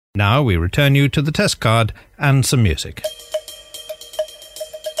Now we return you to the test card and some music.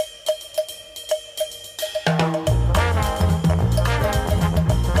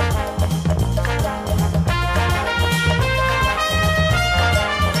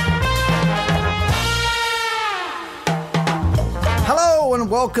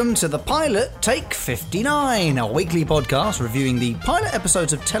 Welcome to the Pilot Take 59, a weekly podcast reviewing the pilot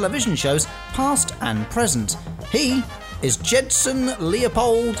episodes of television shows past and present. He is Jedson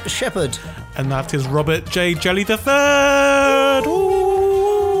Leopold Shepherd. And that is Robert J. Jelly III.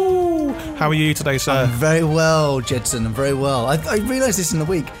 Ooh. How are you today, sir? I'm very well, Jedson. I'm very well. I realised this in the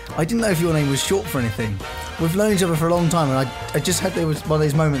week. I didn't know if your name was short for anything. We've known each other for a long time, and I just had one of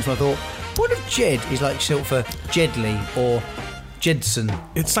those moments where I thought, what if Jed is like short for Jedley or Jedson?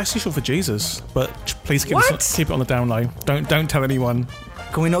 It's actually short for Jesus, but please keep it on the down low. Don't tell anyone.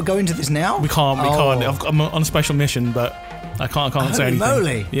 Can we not go into this now? We can't. I'm on a special mission, but I can't say anything. Holy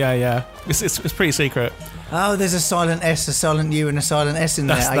moly! Yeah. It's pretty secret. Oh, there's a silent S, a silent U, and a silent S in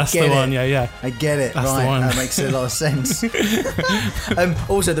there. That's the one. Yeah. I get it. That's right, the one. That makes a lot of sense.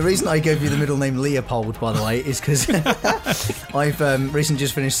 Also, the reason I gave you the middle name Leopold, by the way, is because I've recently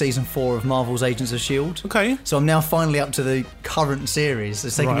just finished season 4 of Marvel's Agents of S.H.I.E.L.D. Okay. So I'm now finally up to the current series.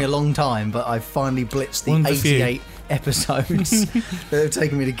 It's taken me a long time, but I've finally blitzed the 88 episodes that have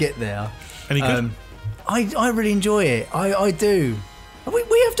taken me to get there. Any good? I really enjoy it. I do.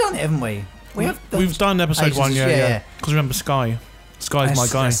 We have done it, haven't we? We've done episode 1, yeah. Because remember, Sky's my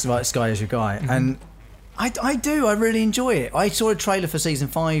guy. That's right, Sky is your guy. Mm-hmm. And I really enjoy it. I saw a trailer for season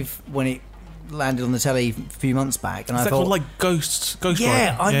 5 when it landed on the telly a few months back, and I thought, called like Ghost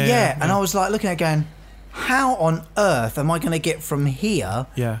yeah, and I was like looking at it going, how on earth am I going to get from here,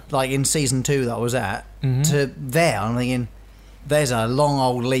 like in season 2 that I was at, to there? I'm thinking, there's a long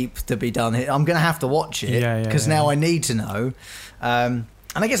old leap to be done here. I'm going to have to watch it because now I need to know.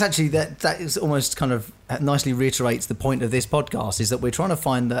 And I guess actually that is almost kind of nicely reiterates the point of this podcast, is that we're trying to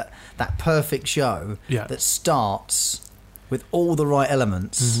find that perfect show that starts with all the right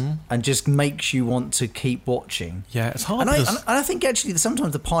elements and just makes you want to keep watching. Yeah, it's hard. And I think actually that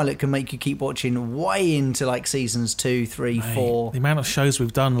sometimes the pilot can make you keep watching way into like seasons 2, 3, 4. The amount of shows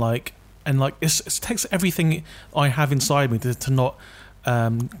we've done, it takes everything I have inside me to not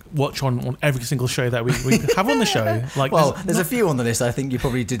watch on every single show that we have on the show. There's a few on the list I think you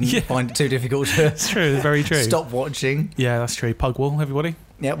probably didn't find it too difficult to It's true, very true. Stop watching. Yeah, that's true. Pugwall, everybody.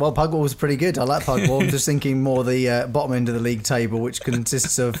 Yeah, well, Pugwall was pretty good. I like Pugwall. I'm just thinking more the bottom end of the league table, which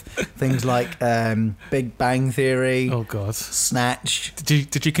consists of things like Big Bang Theory. Oh God, Snatch.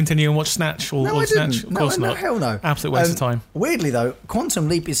 Did you continue and watch Snatch? No, I didn't. Snatch? Of course not. Hell no. Absolute waste of time. Weirdly though, Quantum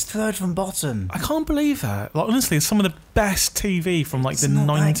Leap is third from bottom. I can't believe that. Like honestly, it's some of the best TV from the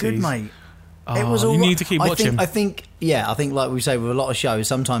 90s. That good, mate. It was all. You need to keep watching. I think like we say with a lot of shows,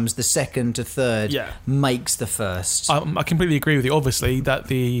 sometimes the second to third makes the first. I completely agree with you. Obviously, that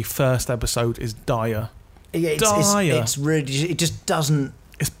the first episode is dire. Yeah, it's really. It just doesn't.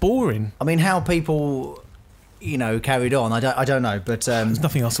 It's boring. I mean, how people, carried on. I don't know, but there's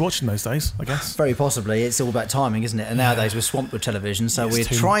nothing else to watch in those days, I guess. Very possibly, it's all about timing, isn't it? And nowadays we're swamped with television, so we're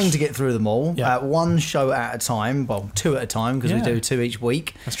trying to get through them all, one show at a time. Well, 2 at a time because we do 2 each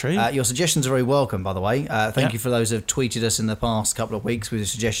week. That's true. Your suggestions are very welcome, by the way. Thank you for those who have tweeted us in the past couple of weeks with your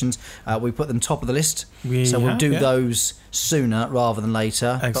suggestions. We put them top of the list, so we'll do those sooner rather than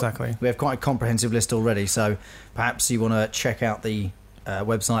later. Exactly. But we have quite a comprehensive list already, so perhaps you want to check out the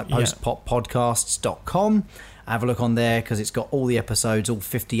website postpoppodcasts.com. Have a look on there because it's got all the episodes, all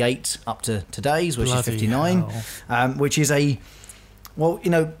 58 up to today's, which is 59, which is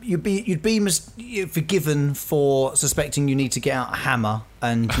you'd be forgiven for suspecting you need to get out a hammer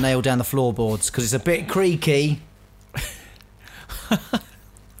and nail down the floorboards because it's a bit creaky.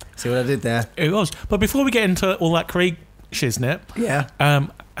 See what I did there? It was. But before we get into all that creak shiznit,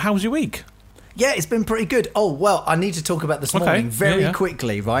 how was your week? Yeah, it's been pretty good. Oh, well, I need to talk about this morning very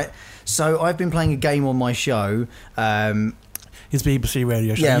quickly, right? So I've been playing a game on my show. His BBC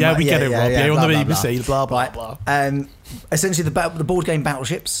radio show. We get it, Rob. Yeah, on the BBC, blah, blah, blah. Essentially, the board game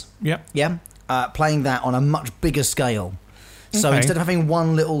Battleships. Yeah. Playing that on a much bigger scale. So instead of having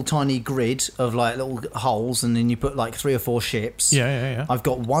one little tiny grid of like little holes and then you put like 3 or 4 ships, I've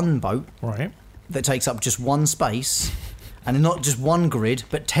got one boat that takes up just one space and not just one grid,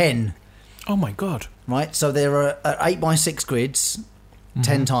 but 10. Oh my God. Right, so there are 8x6 grids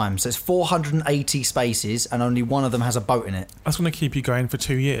 10 times. So it's 480 spaces, and only one of them has a boat in it. That's going to keep you going for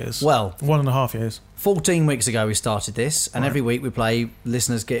 2 years. Well, 1.5 years. 14 weeks ago we started this, and every week we play.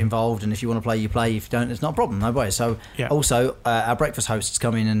 Listeners get involved, and if you want to play, you play. If you don't, it's not a problem. No way. So also our breakfast hosts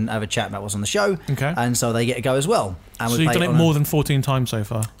come in and have a chat about what's on the show, and so they get to go as well. And so you've done it more than 14 times so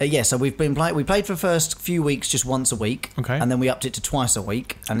far? Yeah, so we've been we played for the first few weeks just once a week, and then we upped it to twice a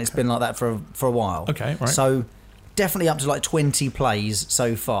week, and it's been like that for a while. Okay, right. So definitely up to like 20 plays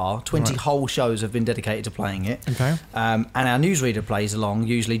so far. 20 whole shows have been dedicated to playing it. Okay. And our newsreader plays along,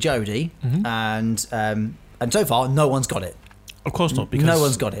 usually Jodie, and so far no one's got it. Of course not, because no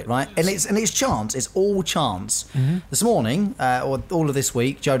one's got it, right? And it's chance. It's all chance. This morning, or all of this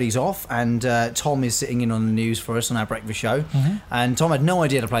week, Jodie's off, and Tom is sitting in on the news for us on our breakfast show. And Tom had no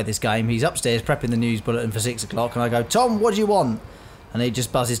idea to play this game. He's upstairs prepping the news bulletin for 6 o'clock, and I go, Tom, what do you want? And he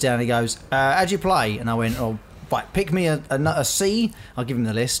just buzzes down and he goes, how'd you play? And I went, oh, right, pick me a C. I'll give him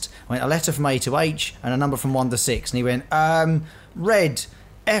the list. I went, a letter from A to H and a number from 1 to 6. And he went, red,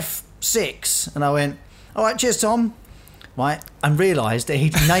 F6. And I went, all right, cheers, Tom. Right, and realised that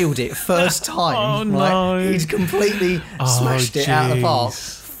he'd nailed it first time. No. He'd completely smashed it out of the park.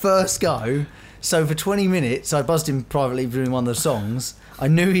 First go. So for 20 minutes, I buzzed him privately during one of the songs. I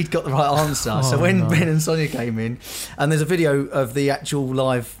knew he'd got the right answer. So when Ben and Sonia came in, and there's a video of the actual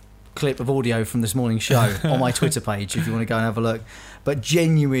live clip of audio from this morning's show on my Twitter page if you want to go and have a look. But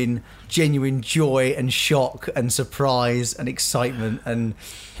genuine joy and shock and surprise and excitement. And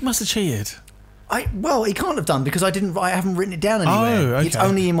he must have cheated. Well, he can't have done because I haven't written it down anywhere. Okay. It's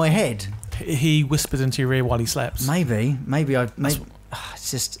only in my head. He whispered into your ear while he slept. Maybe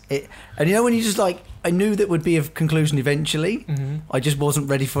it's just it. And you know when you just like, I knew that would be a conclusion eventually. I just wasn't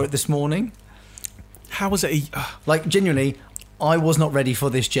ready for it this morning. How was it? Like genuinely, I was not ready for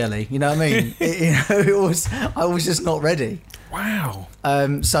this jelly. You know what I mean? I was just not ready. Wow.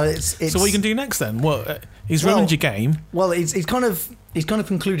 So it's. So what are you can do next then? What he's ruined your game. Well, he's kind of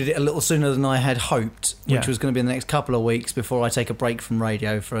concluded it a little sooner than I had hoped, which was going to be in the next couple of weeks before I take a break from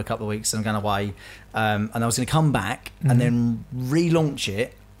radio for a couple of weeks and I'm going away. And I was going to come back and then relaunch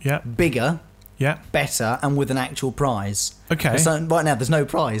it. Yeah. Bigger. Yeah. Better and with an actual prize. Okay. So right now there's no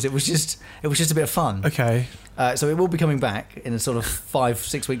prize. It was just a bit of fun. Okay. So it will be coming back in a sort of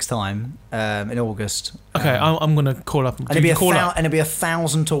 5-6 weeks time in August. Okay, I'm going to call up. And it'll be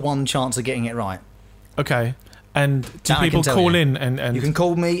 1,000 to 1 chance of getting it right. Okay. And do people call in and you can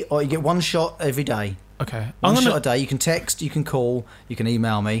call me, or you get one shot every day. Okay. One shot a day. You can text, you can call, you can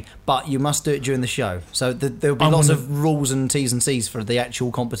email me, but you must do it during the show. So there'll be lots of rules and T's and C's for the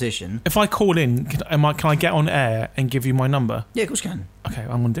actual competition. If I call in, can I get on air and give you my number? Yeah, of course you can. Okay,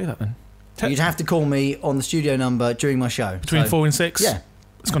 I'm going to do that then. You'd have to call me on the studio number during my show. Between 4 and 6? Yeah.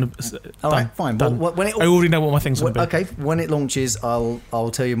 It's going to... All right, fine. Done. Well, when I already know what my thing's going to be. Okay, when it launches, I'll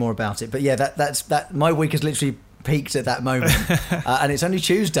tell you more about it. But yeah, that's my week has literally peaked at that moment. And it's only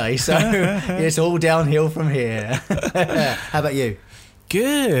Tuesday, so it's all downhill from here. How about you?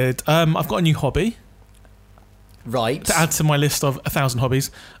 Good. I've got a new hobby. Right. To add to my list of 1,000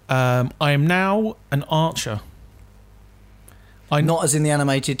 hobbies. I am now an archer. Not as in the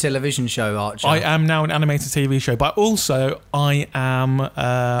animated television show Archer. I am now an animated TV show, but also I am...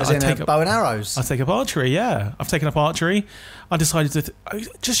 as in bow and arrows? I take up archery, yeah. I've taken up archery. I decided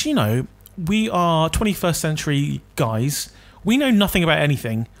to... we are 21st century guys. We know nothing about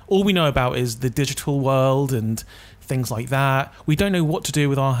anything. All we know about is the digital world and things like that. We don't know what to do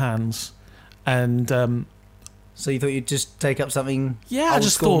with our hands. And... so you thought you'd just take up something I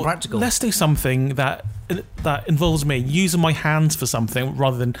just thought, practical? Let's do something that involves me using my hands for something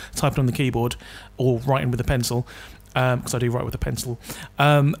rather than typing on the keyboard or writing with a pencil, because I do write with a pencil,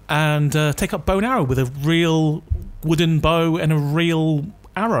 and take up bow and arrow with a real wooden bow and a real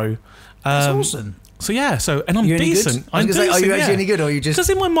arrow. That's awesome. So yeah, and I'm decent. I was going to say, are you actually any good, or are you just... Because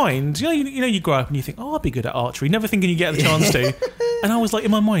in my mind, you grow up and you think, oh, I'll be good at archery, never thinking you get the chance to. And I was like,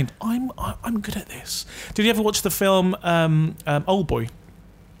 in my mind, I'm good at this. Did you ever watch the film Old Boy?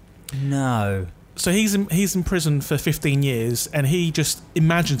 No. So he's in prison for 15 years, and he just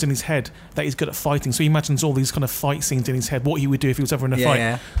imagines in his head that he's good at fighting. So he imagines all these kind of fight scenes in his head, what he would do if he was ever in a fight.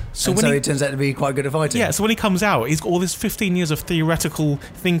 Yeah. So he turns out to be quite good at fighting. Yeah, so when he comes out, he's got all this 15 years of theoretical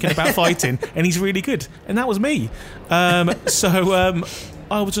thinking about fighting, and he's really good. And that was me.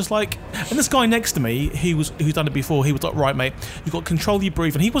 I was just like... And this guy next to me, who's done it before, he was like, right, mate, you've got to control your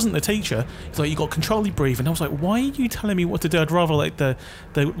breathing. He wasn't the teacher. He's like, you've got to control your breathing. I was like, why are you telling me what to do? I'd rather like the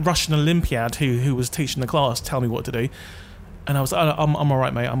Russian Olympiad who was teaching the class tell me what to do. And I was like, I'm all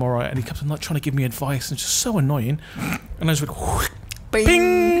right, mate, I'm all right. And he kept on like trying to give me advice, and it's just so annoying. And I just went...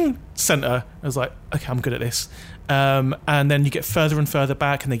 Bing! center. I was like, okay, I'm good at this. And then you get further and further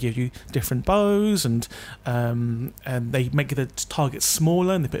back, and they give you different bows, and they make the target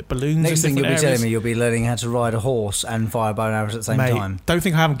smaller, and they put balloons. Next thing you'll be areas. telling me, you'll be learning how to ride a horse and fire bow and arrows at the same time. Don't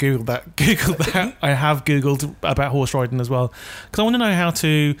think I haven't googled that. I have googled about horse riding as well, because I want to know how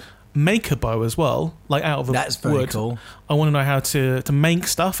to make a bow as well, like out of the That's very wood. cool. I want to know how to make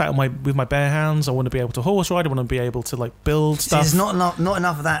stuff with my bare hands. I want to be able to horse ride. I want to be able to like build stuff. There's not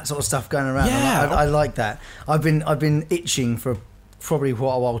enough of that sort of stuff going around. Yeah. I like that. I've been itching for probably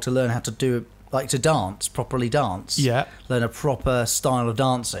quite a while to learn how to do like to properly dance. Yeah. Learn a proper style of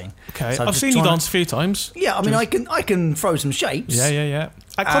dancing. Okay. So I've seen you dance a few times. Yeah, I mean, I can throw some shapes. Yeah.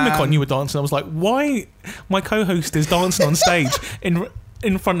 At Comic-Con, you were dancing. I was like, why? My co-host is dancing on stage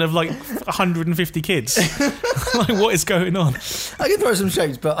in front of like 150 kids. Like, what is going on? I can throw some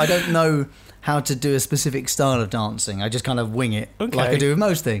shapes, but I don't know how to do a specific style of dancing. I just kind of wing it, like I do with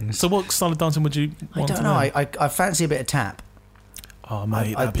most things. So what style of dancing would you want I don't know. I fancy a bit of tap. Oh,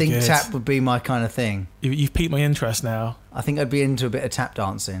 mate, I think good. Tap would be my kind of thing. You've piqued my interest now. I think I'd be into a bit of tap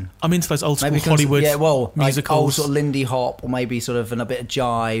dancing. I'm into those old school Hollywood musicals. Like old sort of Lindy Hop, or maybe sort of a bit of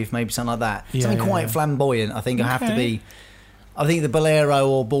jive, maybe something like that. Something quite flamboyant. I think I have to be. I think the bolero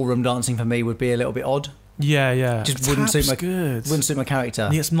or ballroom dancing for me would be a little bit odd. Yeah. Just wouldn't suit my character.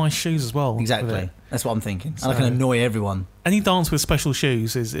 And he has nice shoes as well. Exactly. That's what I'm thinking. And I can annoy everyone. Any dance with special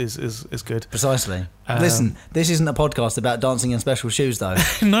shoes is good. Precisely. Listen, this isn't a podcast about dancing in special shoes, though.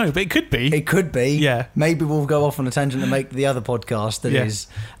 No, but it could be. It could be. Yeah. Maybe we'll go off on a tangent and make the other podcast that is.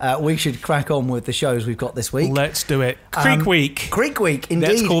 We should crack on with the shows we've got this week. Let's do it. Creek Week. Creek Week, indeed.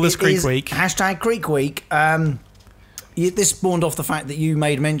 Let's call this Creek Week. Hashtag Creek Week. This spawned off the fact that you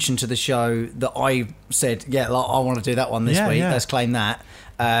made mention to the show that I said, I want to do that one this week. Yeah. Let's claim that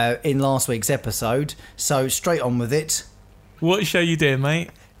in last week's episode. So straight on with it. What show you doing,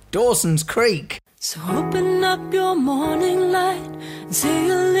 mate? Dawson's Creek. So open up your morning light and say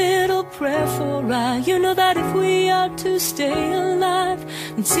a little prayer for I. You know that if we are to stay alive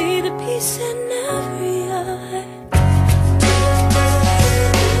and see the peace in every eye.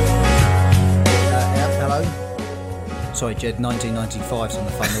 Hello. Sorry, Jed, 1995's on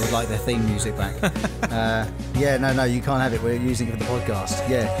the phone. They would like their theme music back. No, you can't have it. We're using it for the podcast.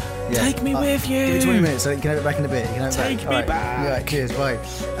 Yeah. Take me with you. Give me 20 minutes so you can have it back in a bit. You can have Take it me back. back. Yeah, cheers, bye.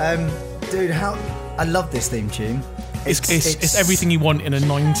 Dude, I love this theme tune. It's everything you want in a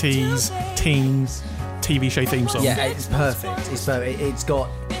 90s teen TV show theme song. Yeah, it's perfect. It's perfect. It's got...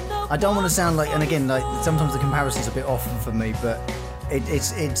 I don't want to sound like... And again, like sometimes the comparison's a bit off for me, but...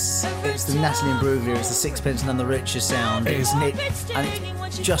 It's the Natalie Imbruglia, it's the Sixpence None the Richer sound. And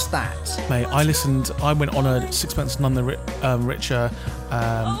it's just that. Mate, I went on a Sixpence None the Richer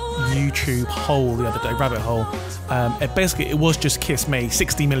YouTube hole the other day, rabbit hole. It was just Kiss Me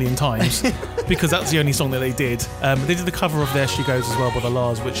 60 million times because that's the only song that they did. They did the cover of There She Goes as well by the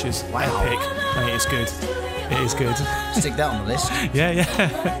Lars, which is epic. Mate, it's good. It is good. Stick that on the list. Yeah.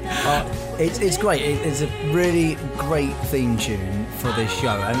 It's great. It's a really great theme tune for this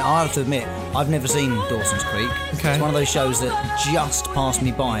show. And I have to admit, I've never seen Dawson's Creek. Okay. It's one of those shows that just passed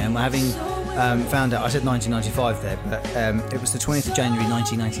me by. And having found out, I said 1995 there, but it was the 20th of January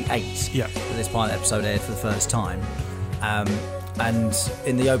 1998 that this pilot episode aired for the first time. And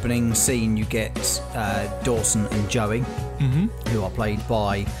in the opening scene, you get Dawson and Joey, who are played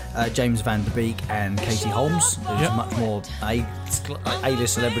by James Van Der Beek and Katie Holmes, who's much more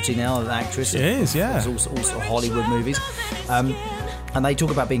A-list celebrity now, an actress. She is, yeah. There's also Hollywood movies. And they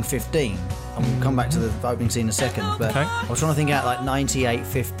talk about being 15. And we'll come back to the opening scene in a second. But I was trying to think out like 98,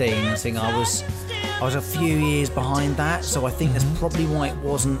 15. I think I was a few years behind that. So I think that's probably why it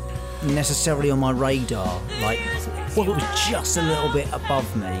wasn't necessarily on my radar. Like, it was just a little bit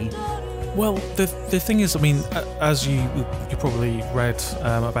above me. Well, the thing is, I mean, as you probably read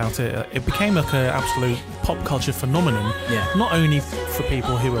about it, it became like an absolute pop culture phenomenon. Yeah. Not only for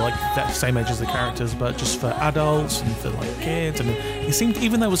people who were like that same age as the characters, but just for adults and for like kids. And it seemed,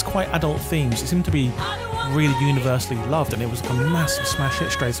 even though it was quite adult themes, it seemed to be really universally loved, and it was like a massive smash hit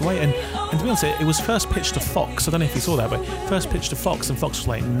straight away. And to be honest, it was first pitched to Fox. I don't know if you saw that, but first pitched to Fox, and Fox was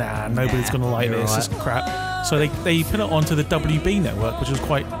like, nah, nobody's gonna like this. It's crap. So they put it onto the WB network, which was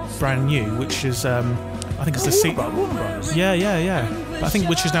quite brand new, which is I think it's the Warner Brothers. Yeah. But I think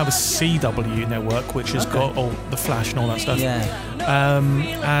which is now the CW network, which has got all the Flash and all that stuff. Yeah.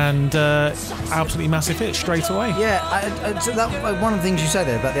 And absolutely massive hit straight away. Yeah. So that one of the things you said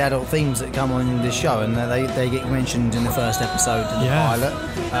there about the adult themes that come on in this show, and they get mentioned in the first episode in the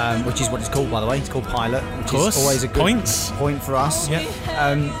pilot, which is what it's called, by the way. It's called Pilot, which is always a good point for us. Yeah.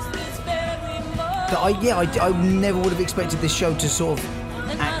 But I never would have expected this show to sort of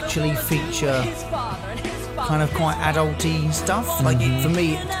actually feature kind of quite adulty stuff. Like for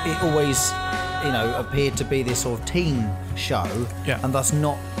me, it always, appeared to be this sort of teen show, and thus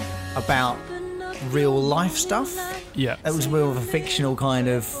not about real life stuff. Yeah, it was more of a fictional kind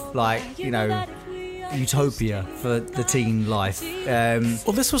of utopia for the teen life.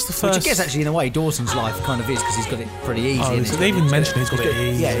 Well, this was the first. Which I guess actually in a way Dawson's life kind of is, because he's got it pretty easy. So they even mentioned he's got it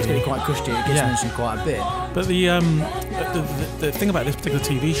easy. Yeah, he's got it quite cushy. It gets mentioned quite a bit. But the thing about this particular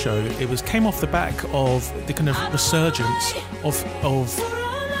TV show, it came off the back of the kind of resurgence of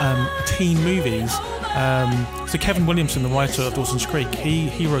teen movies. So Kevin Williamson, the writer of Dawson's Creek,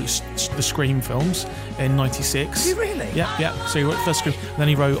 he wrote the Scream films in '96. Did he really? Yeah. So he wrote the first Scream, and then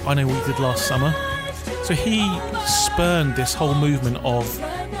he wrote I Know What You Did Last Summer. So he spurned this whole movement of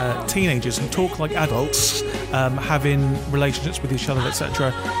teenagers who talk like adults, having relationships with each other,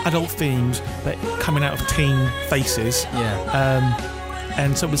 etc. Adult themes, but coming out of teen faces. Yeah.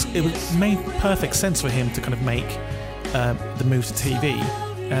 And so it made perfect sense for him to kind of make the move to TV.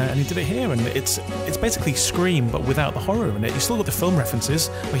 And he did it here, and it's basically Scream, but without the horror in it. You still got the film references,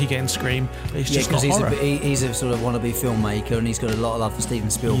 like you get in Scream, but it's just not horror. He's a sort of wannabe filmmaker, and he's got a lot of love for Steven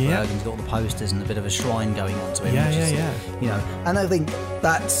Spielberg, and he's got all the posters and a bit of a shrine going on to him. And I think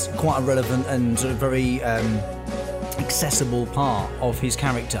that's quite a relevant and sort of very accessible part of his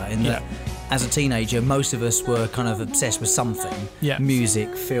character, in that as a teenager, most of us were kind of obsessed with something. Yeah.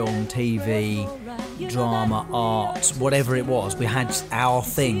 Music, film, TV, drama, art, whatever it was. We had our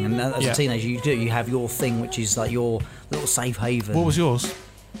thing, and as a teenager you have your thing, which is like your little safe haven. What was yours?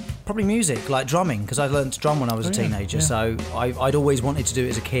 Probably music, like drumming, because I learned to drum when I was a teenager. So I'd always wanted to do it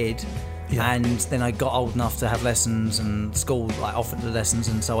as a kid. And then I got old enough to have lessons, and school offered the lessons,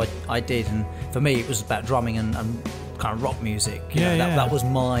 and so I did. And for me it was about drumming and kind of rock music. That was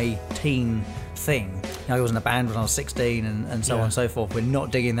my teen thing. I was in a band when I was 16, and so on and so forth. We're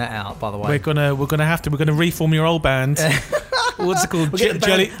not digging that out, by the way. We're gonna reform your old band. What's it called?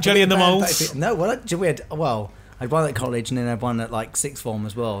 Jelly and the Moles? No, I had one at college, and then I had one at like sixth form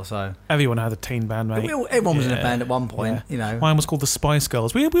as well. So everyone had a teen band, mate. Everyone was in a band at one point. Mine was called the Spice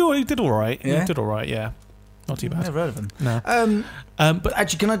Girls. We did all right. Yeah? We did all right. Yeah. Not too bad. I've never heard of them. No. But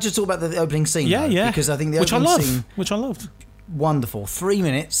actually, can I just talk about the opening scene? Yeah. Because I think the opening scene, which I loved. Wonderful. 3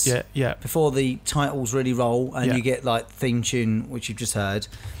 minutes. Yeah. Before the titles really roll, and you get like theme tune, which you've just heard,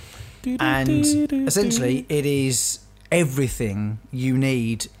 and essentially it is everything you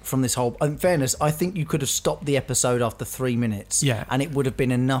need from this whole. In fairness, I think you could have stopped the episode after 3 minutes, and it would have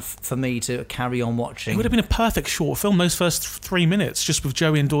been enough for me to carry on watching. It would have been a perfect short film. Those first 3 minutes, just with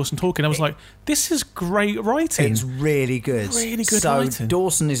Joey and Dawson talking, I was like, "This is great writing. It's really good. Really good writing." So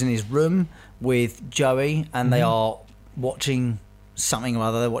Dawson is in his room with Joey, and they are watching something or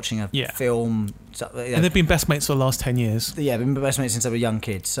other. They're watching a film. And they've been best mates for the last 10 years. Yeah, they've been best mates since they were young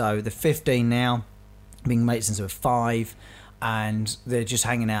kids. So they're 15 now. Being mates since they were 5, and they're just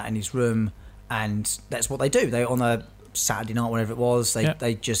hanging out in his room, and that's what they do. They on a Saturday night, whatever it was,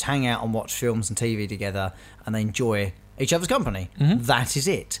 they just hang out and watch films and TV together, and they enjoy each other's company. That is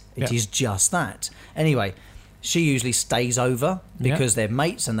it. It is just that. Anyway, she usually stays over because they're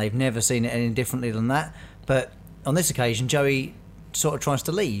mates, and they've never seen it any differently than that. But on this occasion, Joey sort of tries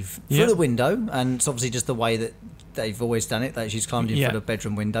to leave through the window, and it's obviously just the way that they've always done it, that she's climbed in through the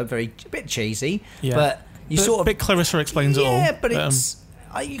bedroom window. A bit cheesy, but sort of... A bit Clarissa explains it all. Yeah, but it's...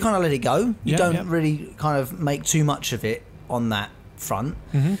 you kind of let it go. You don't really kind of make too much of it on that front.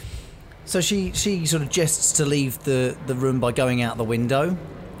 So she sort of gests to leave the room by going out the window,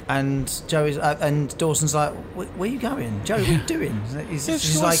 and Joey's and Dawson's like, where are you going? Joey, what are you doing?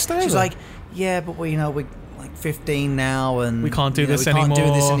 She's like, yeah, but we're like 15 now, and we can't do this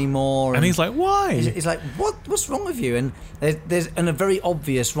anymore. And he's like, why? He's like, what's wrong with you? And there's a very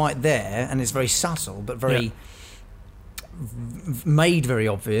obvious right there, and it's very subtle, but very made very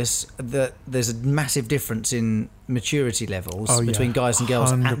obvious that there's a massive difference in maturity levels between guys and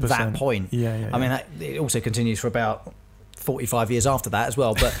girls 100%. At that point. I mean, it also continues for about 45 years after that as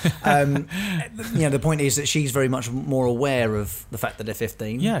well, but the point is that she's very much more aware of the fact that they're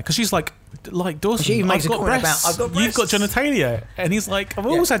 15. Yeah, because she's like Dawson, she makes I've got breasts. I've got breasts. You've got genitalia, and he's like, I've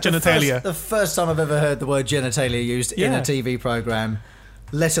always had genitalia. The first time I've ever heard the word genitalia used in a TV program,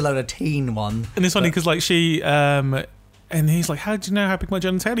 let alone a teen one. And it's funny because like she and he's like, how do you know how big my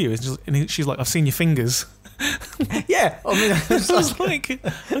genitalia is? And she's like, I've seen your fingers. Yeah, I mean, I was like,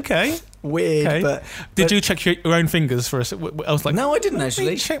 okay, weird. Okay. But did you check your own fingers for a second? I was like, no, I didn't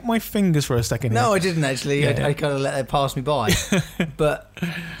actually. Check my fingers for a second. No, I didn't actually. I kind of let it pass me by. But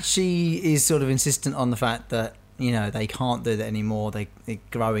she is sort of insistent on the fact that they can't do that anymore. They're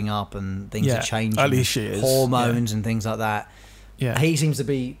growing up and things are changing. At least she is. Hormones and things like that. Yeah. He seems to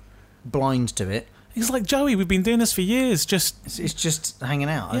be blind to it. He's like, Joey, we've been doing this for years. It's just hanging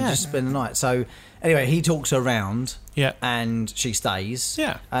out and just spend the night. So anyway, he talks her around. Yeah. And she stays.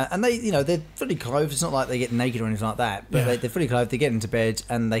 Yeah. And they, they're fully clothed. It's not like they get naked or anything like that. But they're fully clothed. They get into bed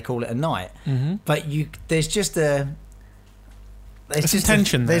and they call it a night. Mm-hmm. But there's just a... There's just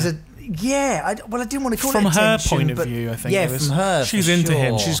tension there. There's a... Yeah. I didn't want to call from it her tension, point of view, I think. Yeah, from her. She's into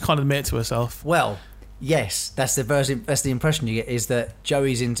him. She's kind of admitted to herself. Well, yes. That's the impression you get, is that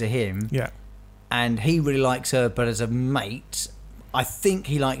Joey's into him. Yeah. And he really likes her, but as a mate, I think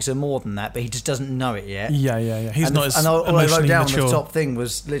he likes her more than that, but he just doesn't know it yet. Yeah. He's not as all I wrote down mature. on the top thing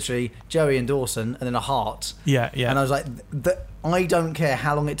was literally Joey and Dawson, and then a heart. Yeah. And I was like, I don't care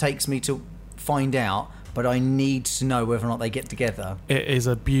how long it takes me to find out, but I need to know whether or not they get together. It is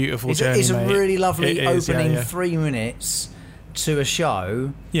a beautiful journey, It's a mate. really lovely opening 3 3 minutes to a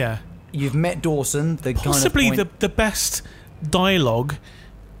show. Yeah. You've met Dawson, possibly the best dialogue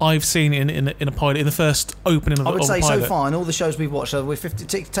I've seen in a pilot, in the first opening of the pilot. I would say so far in all the shows we've watched, so we're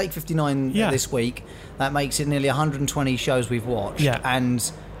take 59 this week. That makes it nearly 120 shows we've watched. Yeah.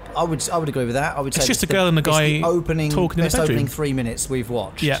 And I would agree with that. I would say it's just a girl and a guy talking in the bedroom. Opening 3 minutes we've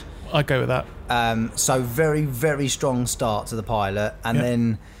watched. Yeah, I'd go with that. So very, very strong start to the pilot,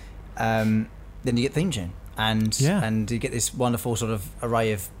 and then you get theme tune. And you get this wonderful sort of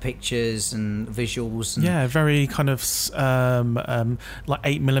array of pictures and visuals. And very kind of like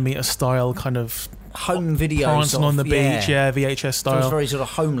 8mm style kind of home video, prancing on the beach. VHS style. So it's very sort of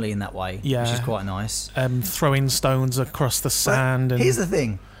homely in that way, which is quite nice. Throwing stones across the sand. Here's the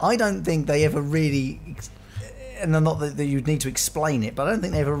thing: I don't think they ever really, and not that you'd need to explain it, but I don't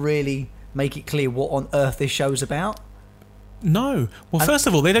think they ever really make it clear what on earth this show's about. No. Well, first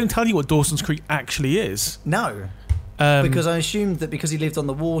of all, they don't tell you what Dawson's Creek actually is. No. Because I assumed that because he lived on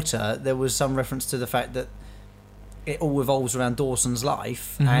the water, there was some reference to the fact that it all revolves around Dawson's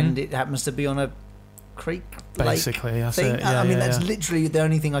life, and it happens to be on a creek, basically, lake that's thing. it. Yeah, I mean, that's literally the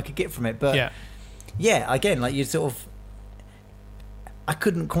only thing I could get from it. But again, like you sort of, I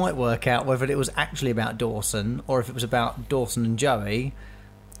couldn't quite work out whether it was actually about Dawson or if it was about Dawson and Joey,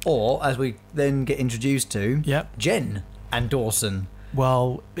 or as we then get introduced to, Jen and Dawson.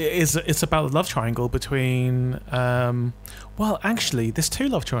 Well, it's about the love triangle between... well, actually, there's two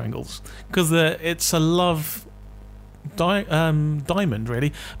love triangles. Because it's a love diamond,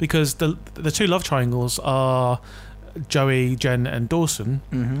 really. Because the two love triangles are Joey, Jen, and Dawson.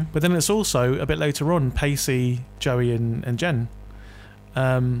 Mm-hmm. But then it's also, a bit later on, Pacey, Joey, and Jen.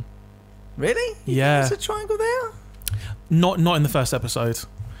 Really? Yeah. There's a triangle there? Not in the first episode.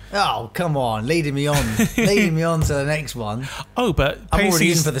 Oh, come on, leading me on to the next one. Oh, but I'm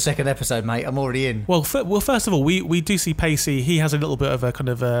already in for the second episode, mate. I'm already in. Well, first of all, we do see Pacey. He has a little bit of a kind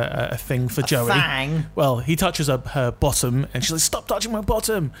of a thing for Joey. Fang. Well, he touches her bottom, and she's like, "Stop touching my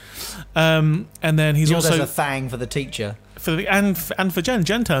bottom." And then he's also a fang for the teacher. And for Jen.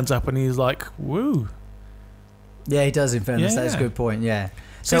 Jen turns up, and he's like, "Woo." Yeah, he does. In fairness, that's a good point. Yeah.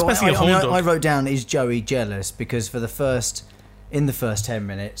 So I wrote down, is Joey jealous? Because in the first 10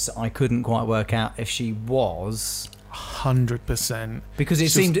 minutes, I couldn't quite work out if she was 100%. Because it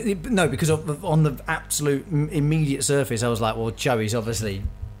seemed because on the absolute immediate surface, I was like, well, Joey's obviously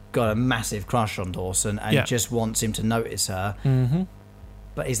got a massive crush on Dawson and just wants him to notice her. Mm-hmm.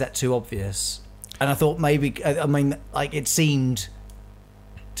 But is that too obvious? And I thought maybe, it seemed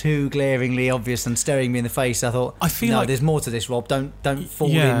too glaringly obvious and staring me in the face. I thought, there's more to this, Rob. Don't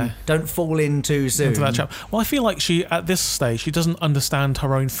fall in. Don't fall in too soon. Into that trap. Well, I feel like she, at this stage, she doesn't understand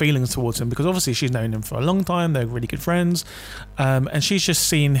her own feelings towards him, because obviously she's known him for a long time. They're really good friends, and she's just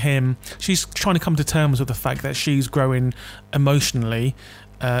seen him. She's trying to come to terms with the fact that she's growing emotionally,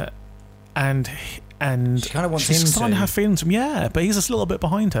 and she kind of wants him starting to have feelings. Yeah, but he's a little bit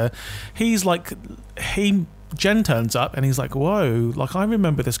behind her. He's like Jen turns up and he's like, whoa, like I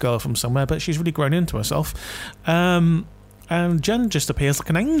remember this girl from somewhere, but she's really grown into herself. And Jen just appears like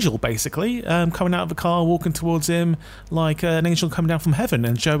an angel, basically, coming out of the car, walking towards him like an angel coming down from heaven.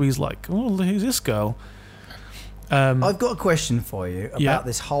 And Joey's like, oh, who's this girl? I've got a question for you about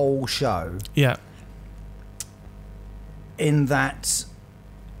this whole show. Yeah. In that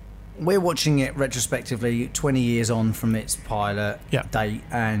we're watching it retrospectively 20 years on from its pilot date,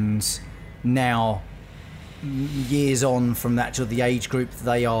 and now years on from the age group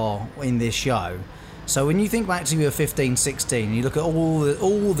they are in this show. So when you think back to your 15, 16, you look at all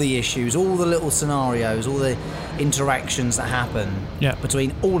the issues, all the little scenarios, all the interactions that happen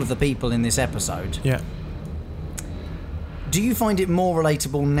between all of the people in this episode. Yeah. Do you find it more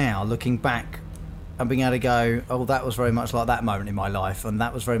relatable now, looking back and being able to go, oh, that was very much like that moment in my life, and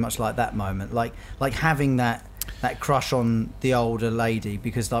that was very much like that moment, like having that that crush on the older lady,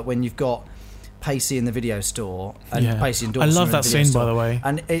 because like when you've got Pacey in the video store and Pacey and Dawson. I love that scene, by the way.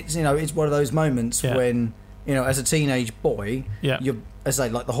 And it's it's one of those moments when as a teenage boy, you're, as I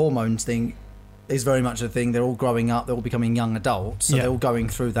say, like the hormones thing is very much a thing. They're all growing up, they're all becoming young adults, so they're all going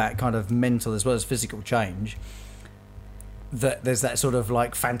through that kind of mental as well as physical change. That there's that sort of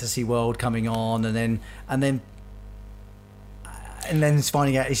like fantasy world coming on, and then it's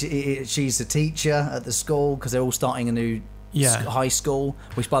finding out she's the teacher at the school, because they're all starting a new high school,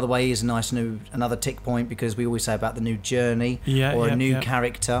 which by the way is a nice another tick point, because we always say about the new journey or a new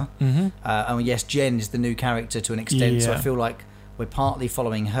character. And yes, Jen is the new character to an extent, so I feel like we're partly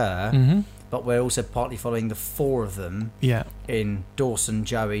following her, but we're also partly following the four of them in Dawson,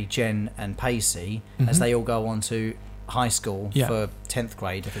 Joey, Jen and Pacey as they all go on to high school for 10th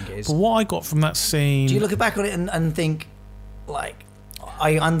grade, I think it is. But what I got from that scene, do you look back on it and think like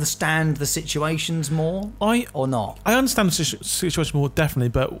I understand the situations more, or not? I understand the situation more, definitely,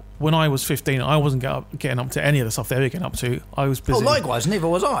 but when I was 15, I wasn't getting up to any of the stuff they were getting up to. I was busy. Oh, likewise, neither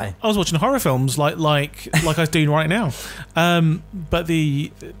was I. I was watching horror films like I was doing right now. But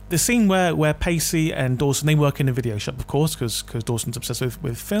the scene where Pacey and Dawson, they work in a video shop, of course, because Dawson's obsessed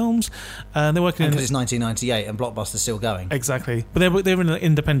with films. They're working because it's 1998 and Blockbuster's still going. Exactly. But they're in an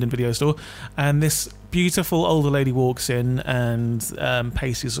independent video store, and this beautiful older lady walks in, and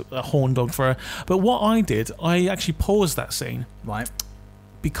Pacey's a horn dog for her. But what I did, I actually paused that scene. Right.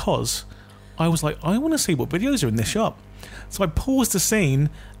 Because I was like, I want to see what videos are in this shop. So I paused the scene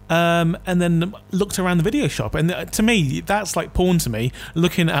and then looked around the video shop. And to me, that's like porn to me,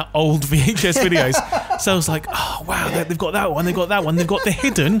 looking at old VHS videos. So I was like, oh, wow, they've got that one, they've got that one, they've got the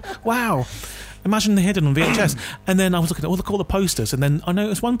hidden. Wow. Imagine the hidden on VHS. And then I was looking at all the posters, and then I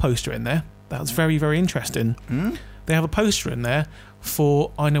noticed one poster in there that was very, very interesting. They have a poster in there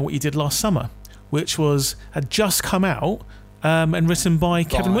for I Know What You Did Last Summer, which had just come out and written by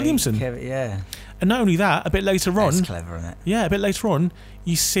Kevin Williamson. And not only that, a bit later on... That's clever, isn't it? Yeah, a bit later on,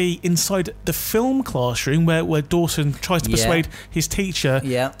 you see inside the film classroom where Dawson tries to persuade his teacher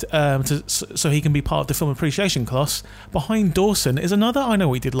so he can be part of the film appreciation class. Behind Dawson is another I Know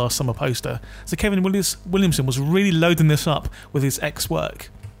What He Did Last Summer poster. So Kevin Williamson was really loading this up with his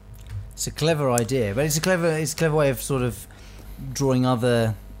ex-work. It's a clever idea, but it's a clever way of sort of drawing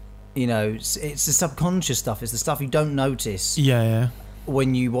other... it's the subconscious stuff. It's the stuff you don't notice.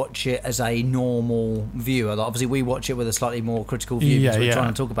 When you watch it as a normal viewer. Like obviously we watch it with a slightly more critical view because we're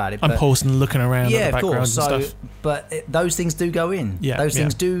trying to talk about it. I'm pausing and looking around at the background and stuff. But those things do go in. Those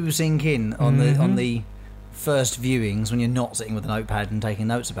things do sink in on the first viewings when you're not sitting with a notepad and taking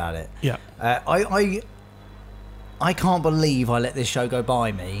notes about it. I can't believe I let this show go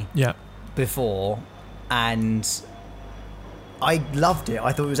by me before, and I loved it.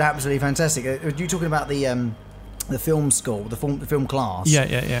 I thought it was absolutely fantastic. You talking about the film school, the film class?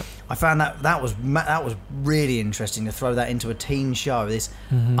 Yeah. I found that was really interesting to throw that into a teen show. This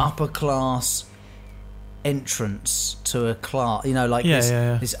upper class entrance to a class,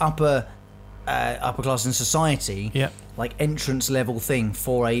 this upper class in society, like entrance level thing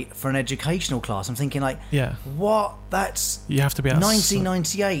for an educational class. I'm thinking like, what? That's you have to be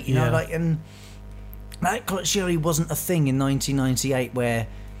 1998, and that surely wasn't a thing in 1998 where,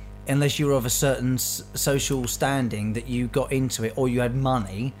 unless you were of a certain social standing, that you got into it, or you had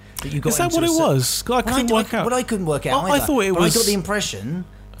money that you got. Is that what it was? I couldn't work out. But I couldn't work out. I thought it was. I got the impression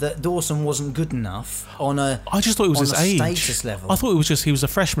that Dawson wasn't good enough on a. I just thought it was his age. Status level. I thought it was just he was a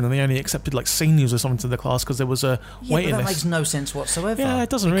freshman and they only accepted like seniors or something to the class because there was a waiting list. That makes no sense whatsoever. Yeah, it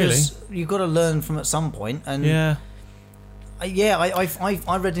doesn't really. You've got to learn from at some point, and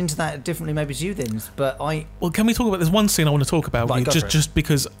I read into that differently maybe to you then, but well, can we talk about? There's one scene I want to talk about just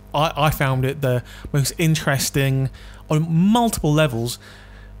because I found it the most interesting on multiple levels.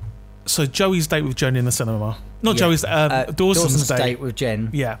 So Joey's date with Jen in the cinema. Not Joey's, Dawson's date with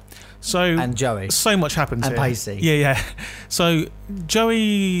Jen. Yeah. So and Joey. So much happens and here. Pacey. Yeah. So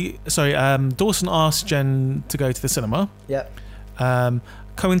Dawson asked Jen to go to the cinema. Yep.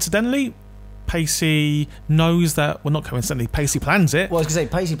 Coincidentally, Pacey knows that. Well, not coincidentally, Pacey plans it. Well, I was going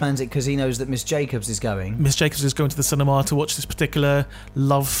to say Pacey plans it because he knows that Miss Jacobs is going. Miss Jacobs is going to the cinema to watch this particular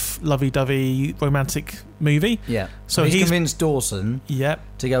lovey-dovey romantic movie. Yeah. So he's convinced Dawson. Yep.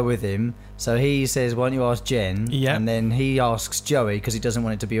 To go with him. So he says, "Why don't you ask Jen?" Yeah. And then he asks Joey because he doesn't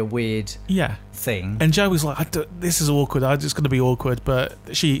want it to be a weird thing. And Joey's like, "This is awkward. It's going to be awkward," but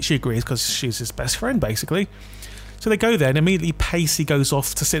she agrees because she's his best friend, basically. So they go there, and immediately Pacey goes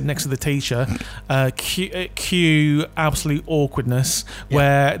off to sit next to the teacher. Cue absolute awkwardness,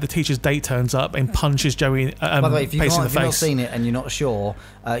 where the teacher's date turns up and punches Joey By the way, if Pacey in the you've not face. seen it and you're not sure,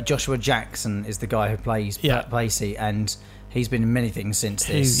 Joshua Jackson is the guy who plays Pacey, and he's been in many things since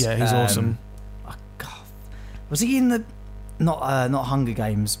this. He's awesome. Oh, God. Was he in the not Hunger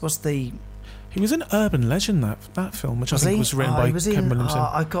Games? What's the? He was in Urban Legend, that film, which I think was written by Kevin Williamson.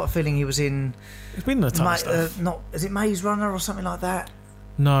 I got a feeling he was in. He's been in a ton of stuff. Is it Maze Runner or something like that?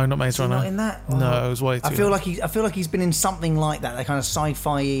 No, not Maze Runner. Not in that. No, it was way too. I feel like he's been in something like that. That kind of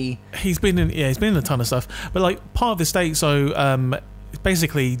sci-fi. He's been in a ton of stuff. But like part of this date, so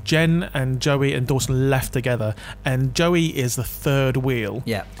basically Jen and Joey and Dawson left together, and Joey is the third wheel.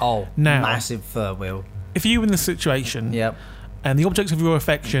 Yeah. Oh, now, massive third wheel. If you're in this situation, yep, and the object of your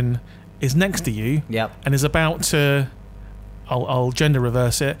affection is next to you, yep, and is about to, I'll gender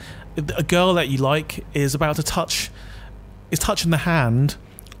reverse it. A girl that you like is about to touching the hand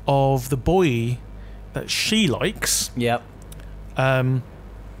of the boy that she likes. Yep.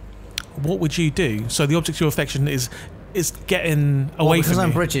 What would you do? So the object of your affection is getting away from you. Because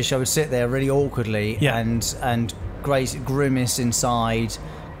I'm British, I would sit there really awkwardly and grimace inside,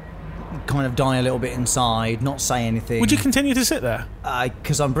 kind of die a little bit inside, not say anything. Would you continue to sit there?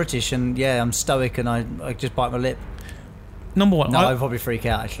 Because I'm British and I'm stoic and I just bite my lip. Number one, no, I'd probably freak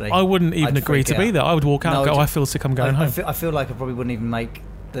out. Actually, I wouldn't even agree to be there. I would walk out and go, I feel sick, I'm going home. I feel like I probably wouldn't even make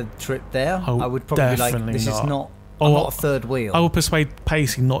the trip there. Oh, I would probably be like, this is not. I'm not a third wheel. I would persuade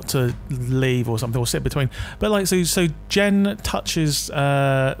Pacey not to leave or something, or sit between. But like, so Jen touches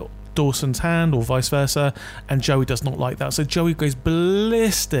Dawson's hand, or vice versa, and Joey does not like that. So Joey goes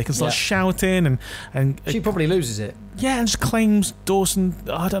ballistic and starts shouting, and she probably loses it. Yeah, and just claims Dawson.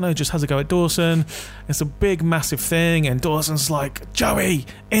 I don't know, just has a go at Dawson. It's a big, massive thing, and Dawson's like, Joey,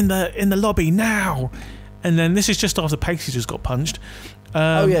 in the lobby now. And then this is just after Pacey just got punched.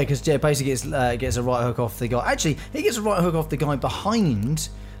 Because Pacey gets a right hook off the guy. Actually, he gets a right hook off the guy behind,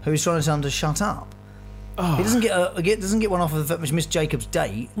 who's trying to tell him to shut up. Oh. He doesn't get one off of Miss Jacobs'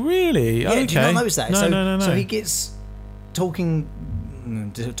 date. Really? Yeah. Okay. Did you not notice that? No. So he gets talking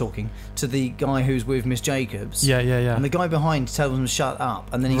to the guy who's with Miss Jacobs. Yeah. And the guy behind tells him to shut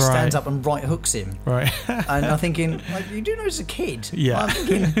up, and then he stands up and right hooks him. Right. And I'm thinking, like, you do know he's a kid. Yeah. I'm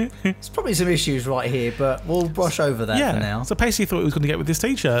thinking there's probably some issues right here, but we'll brush over that for now. So Pacey thought he was going to get with this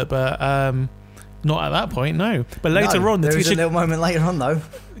teacher, but not at that point, no. But later on, the there teacher, is a little moment later on though.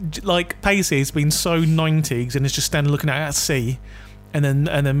 Like Pacey's been so 90s and is just standing looking out at sea. And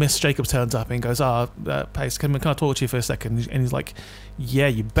then Miss Jacobs turns up and goes, Pace, can I talk to you for a second? And he's like, yeah,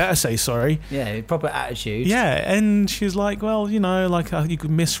 you better say sorry. Yeah, proper attitude. Yeah, and she's like, well, you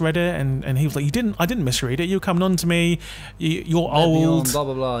misread it. And he was like, I didn't misread it. You're coming on to me. You're old. Blah,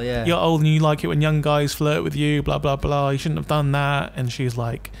 blah, blah, yeah. You're old and you like it when young guys flirt with you, blah, blah, blah. You shouldn't have done that. And she's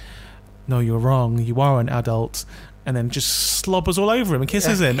like, no, you're wrong. You are an adult. And then just slobbers all over him and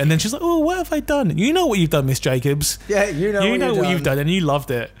kisses him. And then she's like, oh, what have I done? You know what you've done, Miss Jacobs. Yeah, you know what you've done, and you loved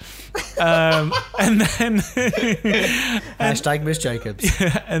it. And then... Hashtag Miss Jacobs.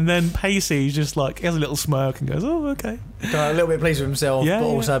 Yeah, and then Pacey just like has a little smirk and goes, oh, okay. A little bit pleased with himself, but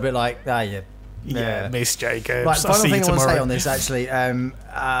also a bit like, yeah, Miss Jacobs. Right, final thing I want to say on this, actually,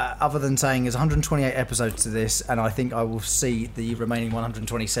 other than saying there's 128 episodes to this, and I think I will see the remaining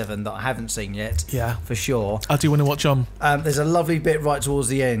 127 that I haven't seen yet. Yeah, for sure. I do want to watch them. There's a lovely bit right towards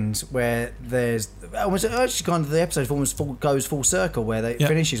the end where there's actually kind of the episode goes full circle, where it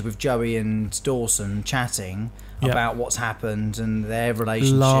finishes with Joey and Dawson chatting about what's happened and their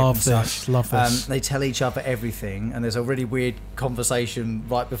relationship. Love this. They tell each other everything, and there's a really weird conversation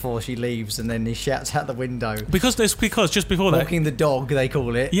right before she leaves, and then he shouts out the window because just before that, walking the dog, they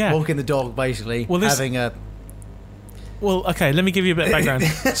call it. Yeah, walking the dog, basically. Well, having a. Well, okay. Let me give you a bit of background.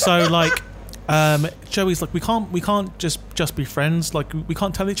 So, like, Joey's like, we can't just be friends. Like, we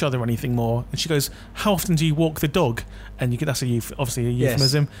can't tell each other anything more. And she goes, how often do you walk the dog? And that's obviously a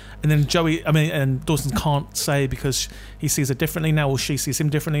euphemism. Yes. And then and Dawson can't say because he sees her differently now, or she sees him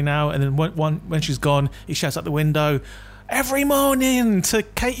differently now. And then when she's gone, he shouts out the window, every morning to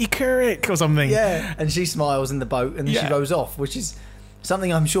Katie Couric or something. Yeah, and she smiles in the boat, and then she rows off, which is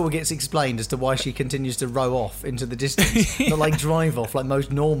something I'm sure gets explained as to why she continues to row off into the distance, not like drive off like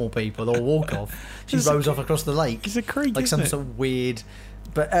most normal people or walk off. She rows off across the lake. It's a creek, like some sort of weird.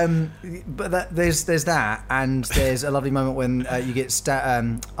 But there's that, and there's a lovely moment when you get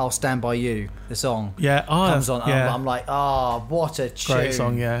I'll Stand By You, the song. Yeah, comes on. Yeah. I'm like, what a tune. Great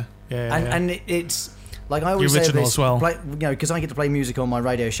song, yeah. And it's Like I always say original this, as well. Because I get to play music on my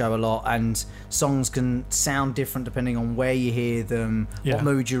radio show a lot, and songs can sound different depending on where you hear them, what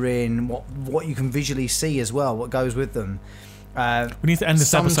mood you're in, what you can visually see as well, what goes with them. We need to end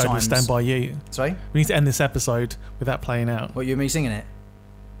this episode with Stand By You. Sorry? We need to end this episode with that playing out. What, you and me singing it?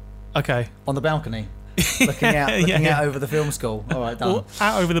 Okay. On the balcony? looking out over the film school. All right, done. Or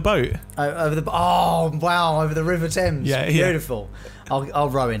out over the boat. Oh, wow, over the River Thames. Yeah, beautiful. I'll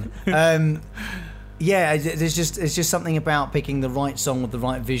row in. It's just something about picking the right song with the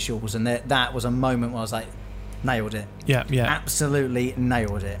right visuals, and that was a moment where I was like, nailed it. Yeah. Absolutely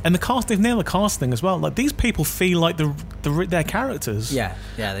nailed it. And they've nailed the casting as well. Like, these people feel like their characters. Yeah,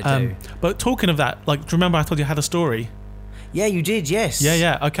 they do. But talking of that, like, do you remember I told you I had a story? Yeah, you did. Yes.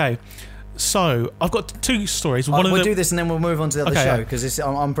 Yeah. Okay. So I've got two stories. We'll do this and then we'll move on to the other show, because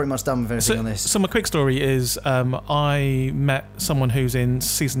I'm pretty much done with everything on this. So my quick story is I met someone who's in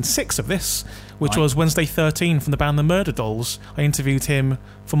season 6 of this, which was Wednesday 13 from the band The Murder Dolls. I interviewed him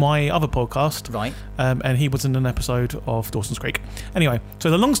for my other podcast, right? And he was in an episode of Dawson's Creek. Anyway, so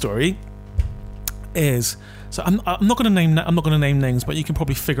the long story is, so I'm not going to name names, but you can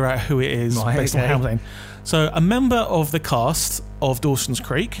probably figure out who it is based on how I'm saying. So a member of the cast of Dawson's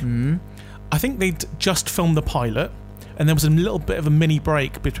Creek. Mm. I think they'd just filmed the pilot, and there was a little bit of a mini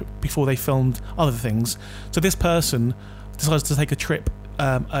break before they filmed other things. So this person decided to take a trip,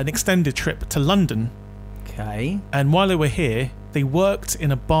 an extended trip to London. Okay. And while they were here, they worked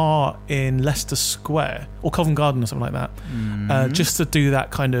in a bar in Leicester Square or Covent Garden or something like that, just to do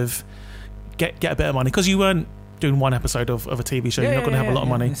that kind of get a bit of money, because you weren't doing one episode of a TV show. You're not going to have a lot of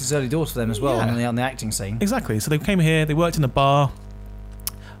money. This is early doors for them as well on the acting scene. Exactly. So they came here. They worked in a bar.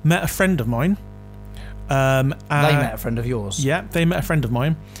 Met a friend of mine. They met a friend of yours? Yeah, they met a friend of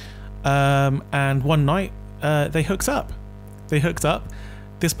mine. And one night, they hooked up.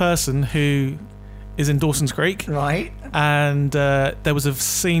 This person who is in Dawson's Creek. Right. And there was a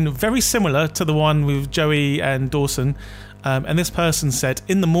scene very similar to the one with Joey and Dawson. And this person said,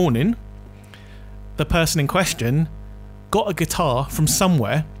 in the morning, the person in question got a guitar from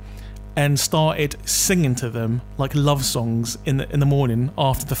somewhere and started singing to them like love songs in the morning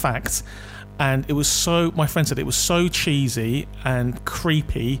after the fact. And it was my friend said it was so cheesy and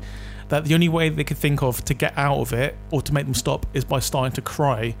creepy that the only way they could think of to get out of it or to make them stop is by starting to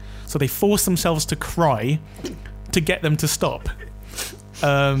cry. So they forced themselves to cry to get them to stop.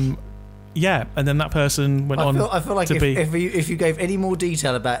 And then that person went on. I feel like if you gave any more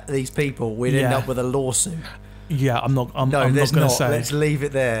detail about these people, we'd end up with a lawsuit. Yeah, I'm not going to say. Let's leave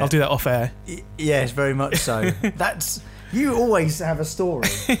it there. I'll do that off air. Yes, very much so. You always have a story.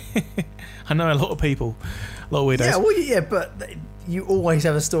 I know a lot of people, a lot of weirdos. Yeah, but you always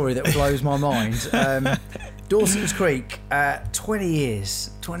have a story that blows my mind. Dawson's Creek, 20 years.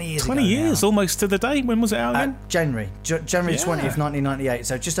 20 years 20 years, almost to the day. When was it out again? January 20th, 1998.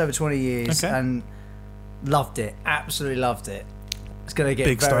 So just over 20 years. Okay. And loved it. Absolutely loved it. It's going to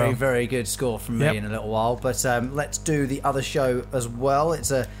get very, very good score from me in a little while. But let's do the other show as well.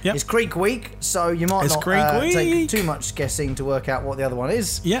 It's Creek Week, so you might not take too much guessing to work out what the other one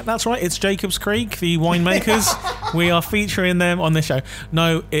is. Yeah, that's right. It's Jacob's Creek, the winemakers. We are featuring them on this show.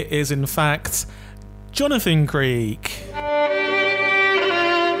 No, it is in fact Jonathan Creek.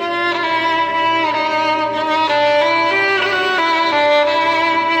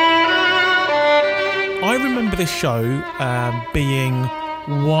 I remember this show being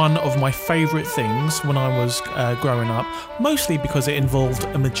one of my favourite things when I was growing up, mostly because it involved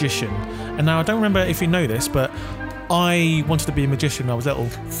a magician. And now I don't remember if you know this, but I wanted to be a magician when I was little.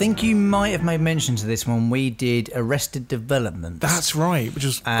 I think you might have made mention to this when we did Arrested Development. That's right, which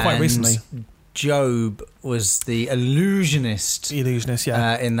was quite recently. Job was the illusionist. In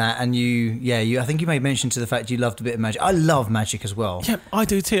that, and you. I think you made mention to the fact you loved a bit of magic. I love magic as well. Yeah, I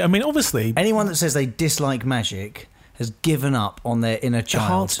do too. I mean, obviously, anyone that says they dislike magic has given up on their inner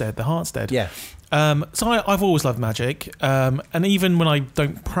child. The heart's dead. Yeah. So I've always loved magic, and even when I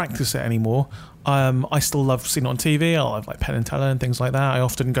don't practice it anymore, I still love seeing it on TV. I love like Penn and Teller and things like that. I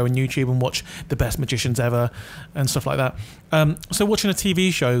often go on YouTube and watch the best magicians ever and stuff like that. So watching a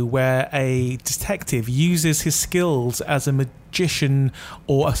TV show where a detective uses his skills as a magician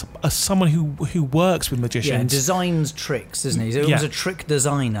or as someone who works with magicians, designs tricks, doesn't he? He was a trick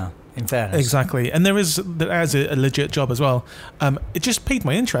designer. In fairness. Exactly. And there is a legit job as well. It just piqued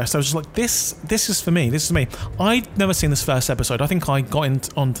my interest. I was just like, this is for me. This is me. I'd never seen this first episode. I think I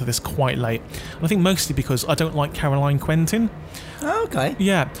got onto this quite late. And I think mostly because I don't like Caroline Quentin. Oh, okay.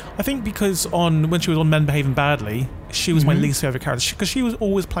 Yeah. I think because when she was on Men Behaving Badly, she was my least favourite character. Because she was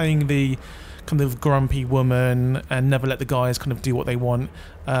always playing the kind of grumpy woman and never let the guys kind of do what they want.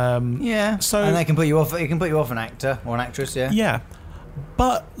 So and they can put you off. It can put you off an actor or an actress. Yeah.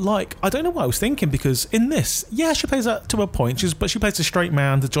 But like, I don't know what I was thinking, because in this, she plays that to a point. But she plays a straight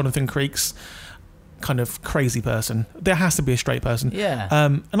man, the Jonathan Creek's kind of crazy person. There has to be a straight person. Yeah.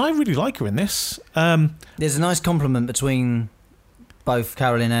 And I really like her in this. There's a nice compliment between both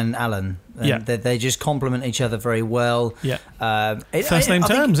Carolyn and Alan. They just complement each other very well. Yeah. First name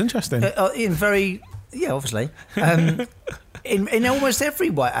terms, interesting. In very, obviously. In almost every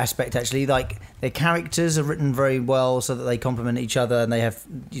aspect, actually, like their characters are written very well, so that they complement each other, and they have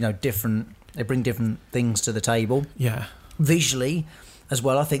they bring different things to the table. Yeah. Visually, as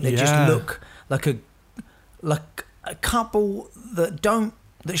well, I think they just look like a couple that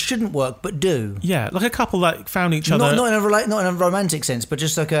shouldn't work but do. Yeah, like a couple that found each other. Not in a romantic sense, but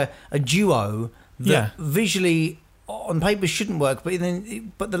just like a duo that visually on paper shouldn't work,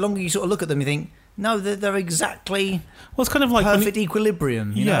 but the longer you sort of look at them, you think, no, they're exactly. Well, it's kind of like perfect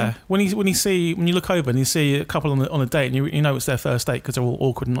equilibrium. You know? When you look over and you see a couple on a date, and you know it's their first date because they're all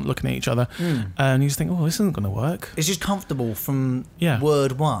awkward and not looking at each other, and you just think, oh, this isn't going to work. It's just comfortable from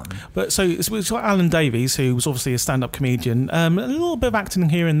word one. But so it's got Alan Davies, who was obviously a stand-up comedian, a little bit of acting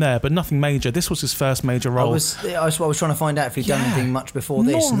here and there, but nothing major. This was his first major role. I was trying to find out if he'd done anything much before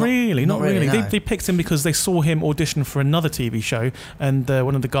this. Not really. No. They picked him because they saw him audition for another TV show, and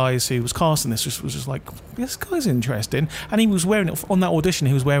one of the guys who was casting this was just like, this guy's interesting, and he was wearing it on that audition.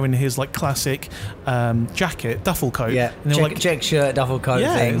 He was wearing his like classic jacket, duffel coat. Yeah, check shirt, duffel coat.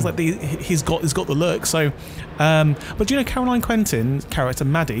 Yeah, thing. It's like he's got the look. So, but do you know Caroline Quentin's character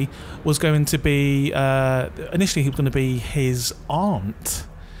Maddie was going to be initially he was going to be his aunt.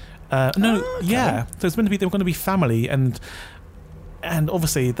 So they were going to be family, and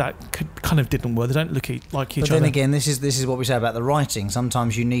obviously that kind of didn't work. They don't look like each other. But then again, this is what we say about the writing.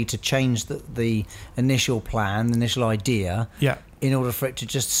 Sometimes you need to change the initial plan, the initial idea, in order for it to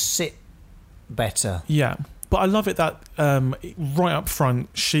just sit better. Yeah, but I love it that right up front,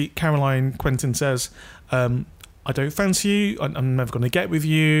 Caroline Quentin says, "I don't fancy you. I'm never going to get with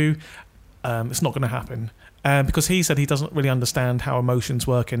you. It's not going to happen." Because he said he doesn't really understand how emotions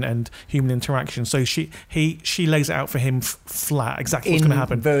work and human interaction, so she lays it out for him flat exactly what's going to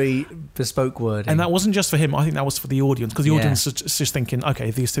happen. Very bespoke wording, and that wasn't just for him. I think that was for the audience, because the audience is just thinking, okay,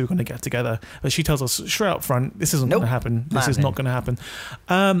 these two are going to get together. But she tells us straight up front, this isn't going to happen. This is not going to happen.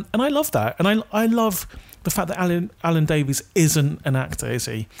 And I love that, and I love the fact that Alan Davies isn't an actor, is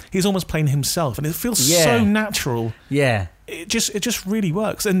he? He's almost playing himself, and it feels so natural. Yeah, it just really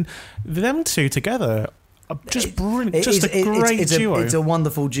works, and them two together. Just brilliant, just a great duo. It's a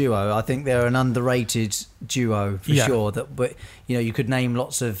wonderful duo. I think they're an underrated duo for sure. But you could name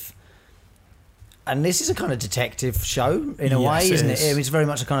lots of, and this is a kind of detective show in a way, isn't it? It's very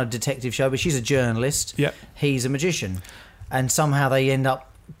much a kind of detective show. But she's a journalist. Yeah, he's a magician, and somehow they end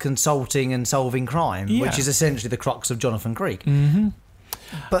up consulting and solving crime, which is essentially the crux of Jonathan Creek. Mm-hmm.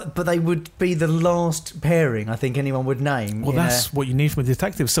 But they would be the last pairing I think anyone would name. Well, that's what you need from a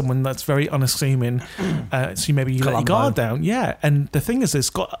detective, someone that's very unassuming. So maybe you let your guard down. Yeah, and the thing is, I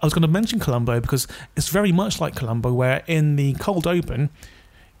was going to mention Columbo because it's very much like Columbo, where in the cold open,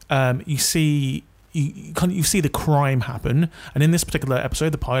 you see the crime happen, and in this particular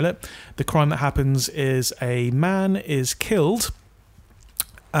episode, the pilot, the crime that happens is a man is killed,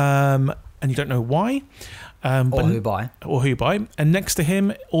 and you don't know why. Or who by. And next to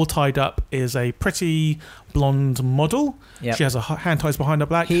him, all tied up, is a pretty blonde model. Yep. She has hand ties behind her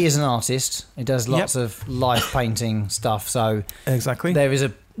back. He is an artist. He does lots of life painting stuff. So exactly, there is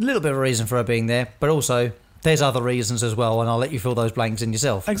a little bit of a reason for her being there, but also there's other reasons as well, and I'll let you fill those blanks in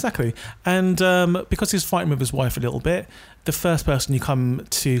yourself. Exactly. And because he's fighting with his wife a little bit, the first person you come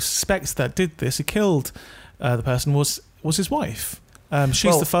to suspect that did this, who killed the person, was his wife.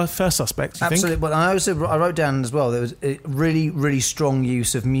 She's the first suspect, you absolutely. think? But I wrote down as well, there was a really, really strong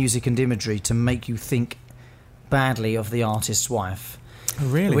use of music and imagery to make you think badly of the artist's wife. Oh,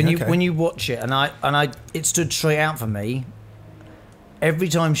 really? When you watch it, and it stood straight out for me. Every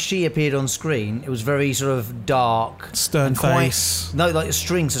time she appeared on screen, it was very sort of dark, stern face. Like a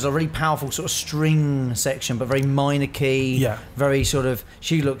string. So it's a really powerful sort of string section, but very minor key. Yeah. Very sort of.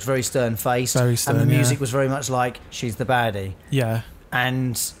 She looked very stern faced. Very stern. And the music was very much like she's the baddie. Yeah.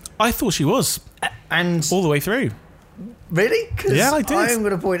 And I thought she was, and all the way through. Really? Yeah, I did. I am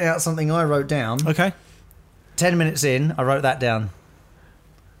going to point out something I wrote down. Okay. 10 minutes in, I wrote that down.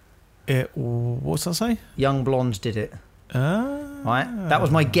 What's that say? Young blonde did it. Right. That was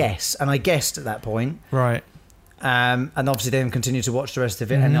my guess, and I guessed at that point. Right. And obviously, then continued to watch the rest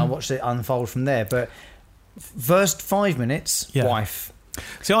of it, and I watched it unfold from there. But first 5 minutes, wife.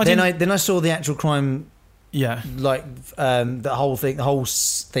 See, then I saw the actual crime. Yeah, like the whole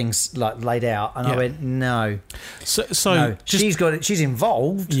thing's like laid out, and I went no. So no. She's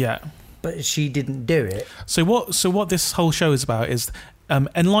involved. Yeah, but she didn't do it. So what this whole show is about is,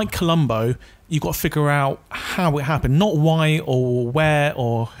 and like Columbo, you've got to figure out how it happened, not why or where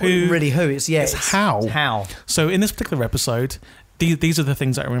or who. Really, who? It's how. How. So in this particular episode, these are the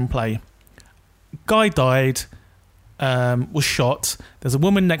things that are in play. Guy died, was shot. There's a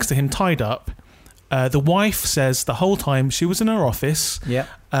woman next to him tied up. The wife says the whole time she was in her office,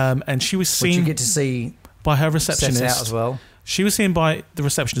 and she was seen. Which you get to see by her receptionist set out as well. She was seen by the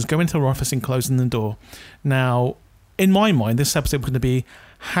receptionist go into her office and closing the door. Now, in my mind, this episode was going to be: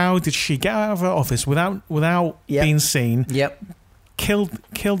 how did she get out of her office without being seen? Yep. Killed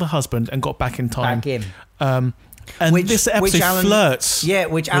the husband and got back in time. Back in. And this episode flirts. Yeah,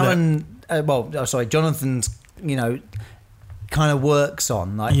 which Alan. Jonathan's. Kind of works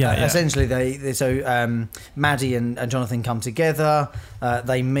on essentially Maddie and Jonathan come together,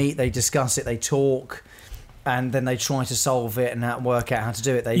 they meet, they discuss it, they talk, and then they try to solve it and work out how to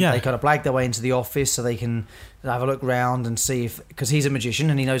do it. They kind of blag their way into the office so they can have a look round and see if, because he's a magician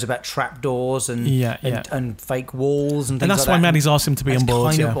and he knows about trapdoors and fake walls and things that's like why that. Maddie's asked him to be on board.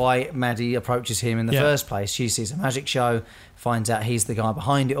 That's kind of why Maddie approaches him in the first place. She sees a magic show, finds out he's the guy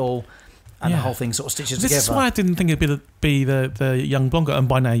behind it all. And the whole thing sort of stitches together. This is why I didn't think it'd be the young blonde girl. And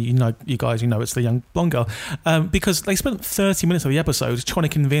by now, you guys it's the young blonde girl. Because they spent 30 minutes of the episode trying to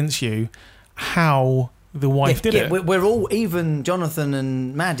convince you how the wife did it. We're all, even Jonathan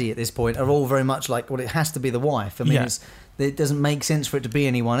and Maddie at this point, are all very much like, well, it has to be the wife. I mean, it doesn't make sense for it to be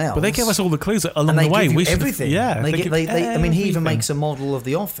anyone else. But they give us all the clues along the way. Give you everything. I mean, he even makes a model of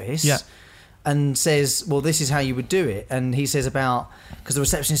the office. Yeah. And says, well, this is how you would do it. And he says because the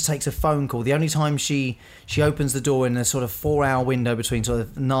receptionist takes a phone call. The only time she opens the door in a sort of 4-hour window between sort of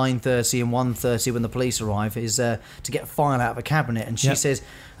 9:30 and 1:30 when the police arrive is to get a file out of a cabinet. And she says,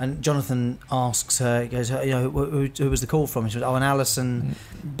 and Jonathan asks her, he goes, who was the call from? She goes, an Alison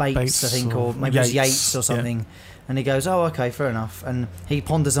Bates, I think, or maybe it was Yates or something. Yeah. And he goes, oh, okay, fair enough. And he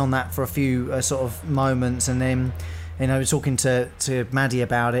ponders on that for a few sort of moments, and then, talking to Maddie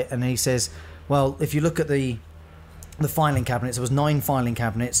about it, and he says, well, if you look at the filing cabinets, there was 9 filing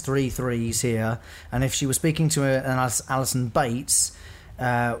cabinets, 3 threes here, and if she was speaking to an Alison Bates,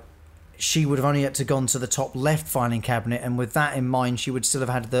 she would have only had to gone to the top left filing cabinet, and with that in mind, she would still have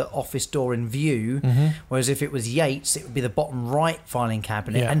had the office door in view. Mm-hmm. Whereas if it was Yates, it would be the bottom right filing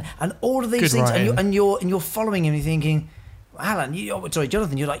cabinet, and all of these things, and you're following him, you're thinking, Alan,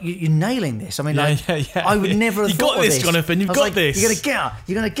 Jonathan, you're nailing this. I mean, I would never have thought of this. You got this, Jonathan. You've got this. You're gonna get her.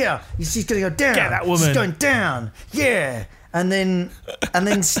 You're gonna get her. She's gonna go down. Get that woman. She's going down. Yeah. And then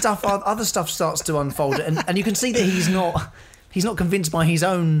other stuff starts to unfold, and you can see that he's not convinced by his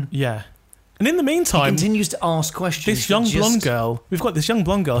own. Yeah. And in the meantime, he continues to ask questions. We've got this young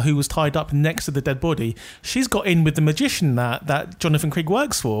blonde girl who was tied up next to the dead body. She's got in with the magician that Jonathan Krieg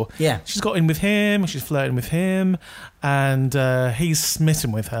works for. Yeah. She's got in with him, she's flirting with him, and he's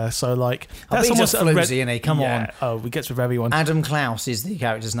smitten with her. So, that's almost a floozy, isn't he? Come on. Oh, he gets with everyone. Adam Klaus is the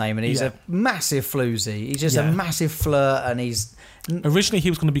character's name, and he's a massive floozy. He's just a massive flirt, and he's... Originally,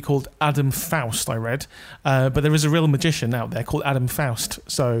 he was going to be called Adam Faust, I read. But there is a real magician out there called Adam Faust,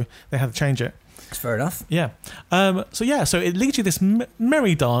 so they had to change it. Fair enough. Yeah. So it leads you this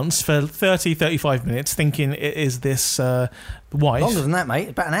merry dance for 30-35 minutes, thinking it is this wife. Longer than that, mate.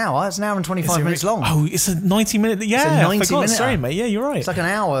 About an hour. It's an hour and 25 minutes long. Oh, it's a 90-minute... Yeah, it's a 90-minute. Sorry, mate. Yeah, you're right. It's like an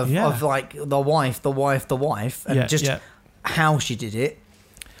hour of the wife, and how she did it.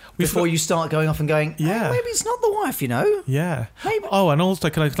 Before you start going off and going, maybe it's not the wife, Yeah. Maybe. Oh, and also,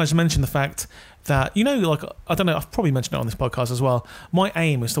 can I just mention the fact that, I don't know, I've probably mentioned it on this podcast as well. My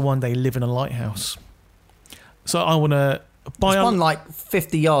aim is to one day live in a lighthouse. So I want to buy... There's one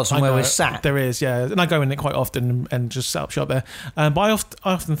 50 yards from where we're sat. There is, yeah. And I go in it quite often and just set up shop there. But I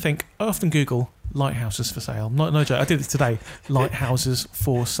often Google lighthouses for sale. No joke. I did it today. Lighthouses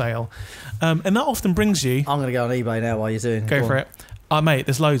for sale. And that often brings you... I'm going to go on eBay now while you're doing it. Go for it. Mate,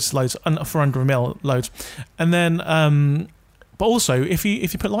 there's loads for under $1 million, loads. And then, but also, if you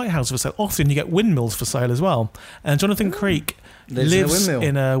put lighthouses for sale, often you get windmills for sale as well. And Jonathan Krieg lives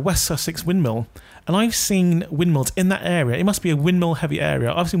in a West Sussex windmill, and I've seen windmills in that area. It must be a windmill-heavy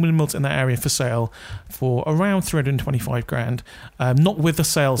area. I've seen windmills in that area for sale for around 325 grand. Not with the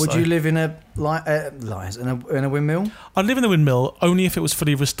sales. Would you live in a windmill? I'd live in the windmill only if it was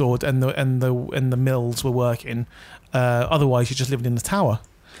fully restored and the mills were working. Otherwise, you're just living in the tower.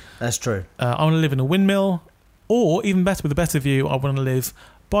 That's true. I want to live in a windmill, or even better, with a better view, I want to live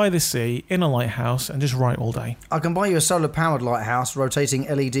by the sea, in a lighthouse, and just write all day. I can buy you a solar-powered lighthouse, rotating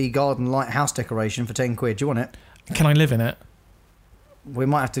LED garden lighthouse decoration for 10 quid. Do you want it? Can I live in it? We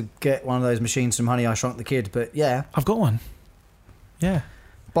might have to get one of those machines from Honey, I Shrunk the Kid, but yeah. I've got one. Yeah.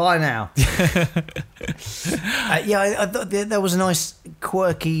 Buy now. I thought there was a nice,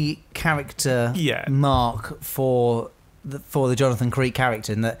 quirky character mark for the Jonathan Creek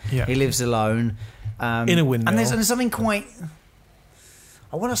character in that he lives alone. In a windmill. And there's something quite...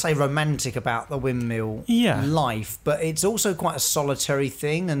 I want to say romantic about the windmill life, but it's also quite a solitary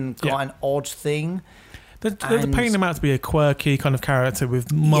thing and quite an odd thing. They're painting him out to be a quirky kind of character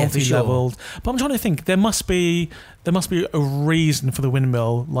with multi-leveled. But I'm trying to think. There must be a reason for the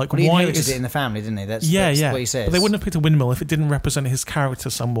windmill. Like, he why inherited it in the family, didn't he? That's what he says. But they wouldn't have picked a windmill if it didn't represent his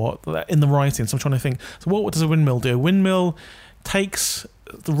character somewhat in the writing. So I'm trying to think. So what does a windmill do? A windmill takes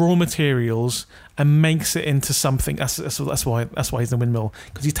the raw materials and makes it into something. That's why he's the windmill,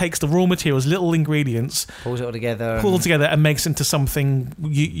 because he takes the raw materials, little ingredients, pulls it all together, and makes it into something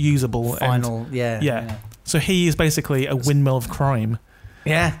usable. Final, yeah. So he is basically a windmill of crime.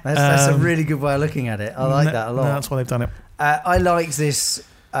 Yeah, that's a really good way of looking at it. I like that a lot. That's why they've done it. I liked this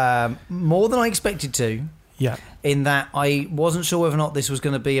more than I expected to. Yeah. In that I wasn't sure whether or not this was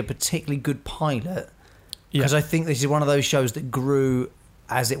going to be a particularly good pilot. Because I think this is one of those shows that grew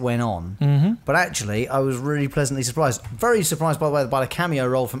as it went on. Mm-hmm. But actually, I was really pleasantly surprised. Very surprised, by the way, by the cameo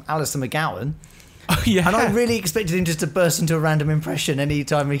role from Alistair McGowan. Oh, yeah. And I really expected him just to burst into a random impression any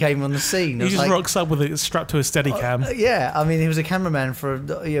time he came on the scene. He just rocks up with it strapped to a Steadicam. Yeah, I mean, he was a cameraman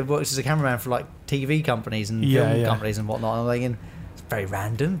works as a cameraman for like TV companies and film companies and whatnot. I'm thinking, it's very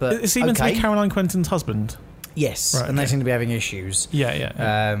random, but is he meant to be Caroline Quentin's husband? Yes, right, and they seem to be having issues.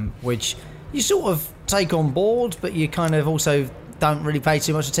 Yeah. Which you sort of take on board, but you kind of also don't really pay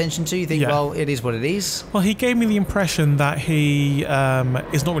too much attention to. You think, well, it is what it is. Well, he gave me the impression that he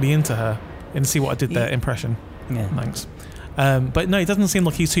is not really into her. And see what I did there, impression. Yeah. Thanks. But no, it doesn't seem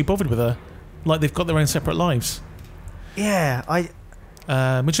like he's too bothered with her. Like they've got their own separate lives. Yeah,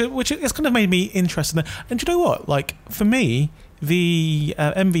 which has kind of made me interested. And do you know what? Like for me, the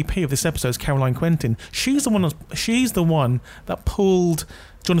MVP of this episode is Caroline Quentin. She's the one that pulled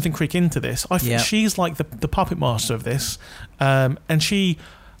Jonathan Creek into this. I think she's like the puppet master of this. And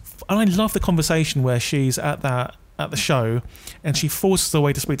I love the conversation where she's at the show and she forces her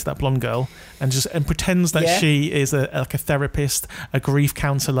way to speak to that blonde girl and pretends that she is a therapist, a grief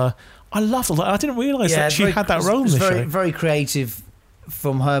counsellor. I loved it. I didn't realise that she had that role in the show. Very creative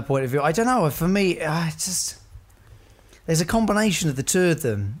from her point of view. I don't know, for me there's a combination of the two of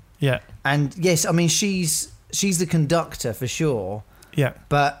them. Yeah. And yes, I mean she's the conductor for sure. Yeah.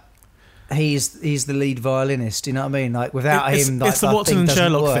 But he's the lead violinist, you know what I mean? Like without him, like, it's the Watson and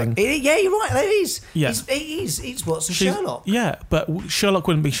Sherlock thing. Yeah, you're right. It is. Yeah. It's Watson Sherlock. Yeah, but Sherlock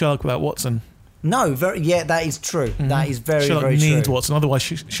wouldn't be Sherlock without Watson. No, that is true. Mm-hmm. That is very, Sherlock very needs true. Watson, otherwise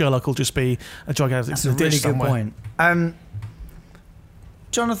Sherlock will just be a drug addict. That's a really good point.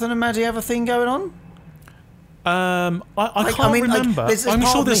 Jonathan and Maddie have a thing going on? I can't remember. I'm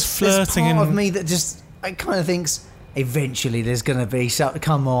sure there's flirting. There's part of me that just kind of thinks, eventually there's going to be something.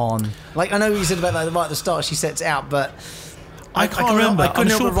 Come on. Like, I know you said about that right at the start, she sets it out, but I can't remember. I couldn't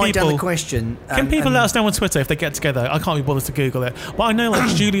help but write down the question. Can people let us know on Twitter if they get together? I can't be bothered to Google it. But I know, like,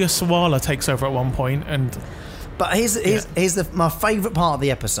 Julia Sawala takes over at one point, and... But here's my favourite part of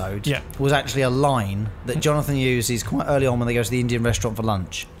the episode was actually a line that Jonathan uses quite early on when they go to the Indian restaurant for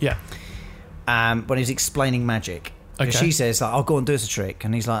lunch. Yeah. When he's explaining magic. Okay. She says, like, I'll go and do us a trick.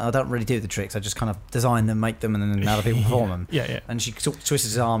 And he's like, I don't really do the tricks. I just kind of design them, make them, and then other people perform them. Yeah. And she twists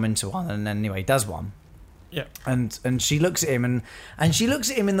his arm into one, and then anyway, he does one. Yeah. And she looks at him, and she looks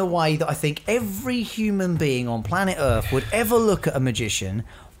at him in the way that I think every human being on planet Earth would ever look at a magician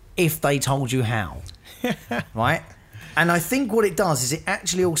if they told you how. Right? And I think what it does is it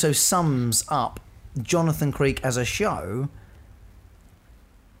actually also sums up Jonathan Creek as a show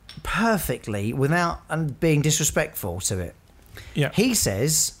perfectly without being disrespectful to it. Yeah. He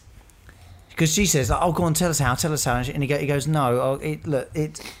says, because she says, like, oh, go on, tell us how. And he goes, no,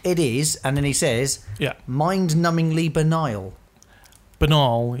 it is. And then he says, mind-numbingly banal.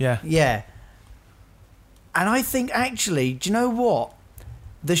 Banal, yeah. Yeah. And I think, actually, do you know what?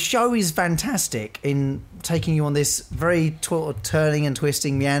 The show is fantastic in taking you on this very turning and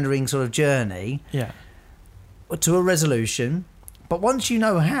twisting, meandering sort of journey to a resolution. But once you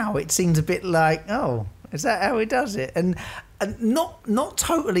know how, it seems a bit like, oh, is that how he does it? And not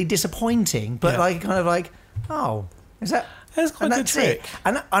totally disappointing, but like kind of like, oh, is that? That's quite a good trick.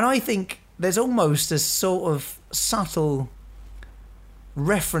 And I think there's almost a sort of subtle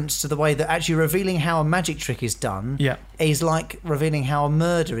reference to the way that actually revealing how a magic trick is done Yeah. is like revealing how a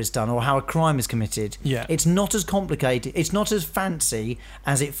murder is done or how a crime is committed. Yeah. It's not as complicated, it's not as fancy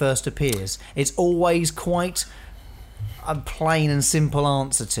as it first appears. It's always quite a plain and simple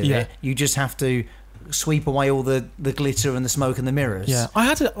answer to Yeah. it. You just have to sweep away all the glitter and the smoke and the mirrors. Yeah,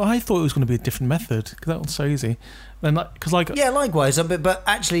 I thought it was going to be a different method because that was so easy. Then, Yeah, likewise. But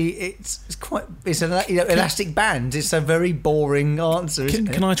actually, it's an elastic band. It's a very boring answer, isn't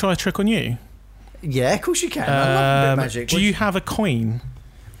it? Can I try a trick on you? Yeah, of course you can. I love a bit of magic. Do you have a coin?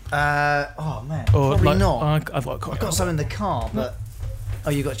 Oh man, Or probably not. I've got a coin. I've got some in the car, but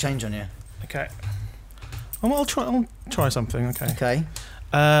you got change on you. Okay. I'll try something. Okay. Okay.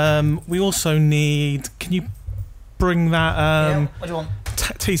 We also need. Can you bring that What do you want?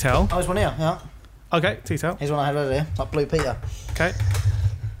 tea towel? Oh, there's one here. Yeah. Okay, tea towel. Here's one I had earlier. It's like Blue Peter. Okay.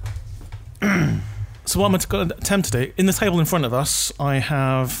 So what I'm going to attempt to do, in the table in front of us, I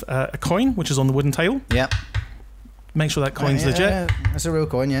have a coin, which is on the wooden table. Yeah. Make sure that coin's legit. Yeah. That's a real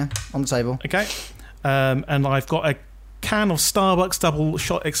coin, yeah. On the table. Okay. And I've got a can of Starbucks double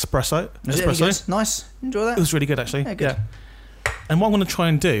shot espresso. Is it any good? Nice. Enjoy that. It was really good, actually. Yeah, good. And what I'm going to try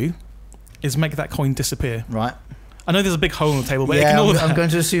and do is make that coin disappear. Right. I know there's a big hole in the table, but yeah, ignore that. I'm going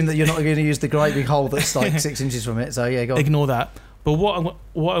to assume that you're not going to use the great big hole that's like 6 inches from it. So yeah, go on. Ignore that. But what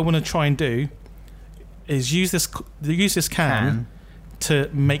I want to try and do is use this can to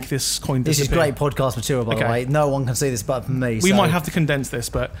make this coin disappear. This is great podcast material, by the way. No one can see this but me. We might have to condense this,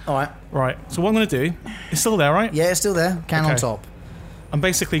 but all right. Right. So what I'm going to do, it's still there, right? Yeah, it's still there. Can on top. I'm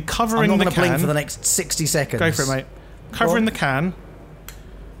basically covering I'm not the going to blink can for the next 60 seconds. Go for it, mate. Covering the can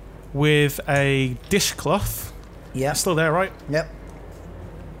with a dishcloth. Yeah. Still there, right? Yep.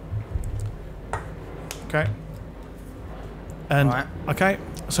 Okay. And right. Okay.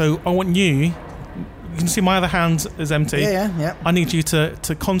 So I want you can see my other hand is empty. Yeah. I need you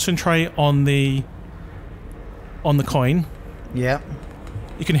to concentrate on the coin. Yeah.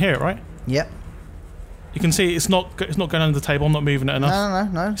 You can hear it, right? Yep. You can see it's not going under the table. I'm not moving it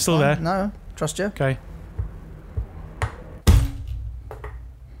enough. No. Still there. No. Trust you. Okay.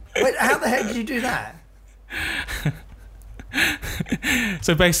 Wait, how the heck did you do that?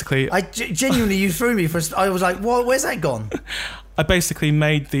 So basically, I genuinely, you threw me for. I was like, "What? Where's that gone?" I basically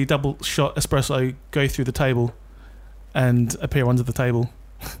made the double shot espresso go through the table and appear under the table.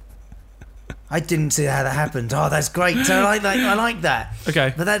 I didn't see how that happened. Oh, that's great. So I like that.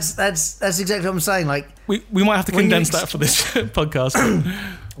 Okay, but that's exactly what I'm saying. Like we might have to condense that for this podcast.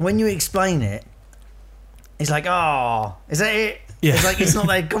 When you explain it, it's like, oh, is that it? Yeah. It's like it's not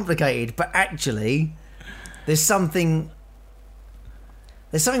that complicated, but actually, there's something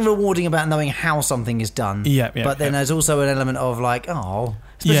rewarding about knowing how something is done. Yeah. But then there's also an element of like, oh,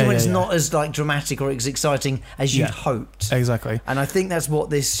 especially when it's not as like dramatic or as exciting as you'd hoped. Exactly. And I think that's what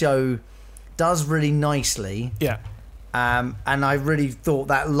this show does really nicely. Yeah. And I really thought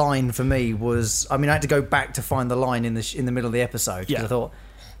that line for me was. I mean, I had to go back to find the line in the middle of the episode because I thought.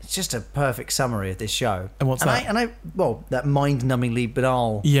 It's just a perfect summary of this show. And what's that? That mind-numbingly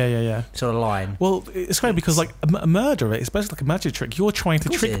banal sort of line. Well, it's great because like a murder, it's basically like a magic trick. You're trying to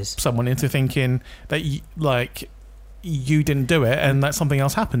trick someone into thinking that you didn't do it and that something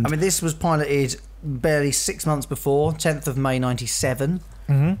else happened. I mean, this was piloted barely 6 months before, 10th of May 1997.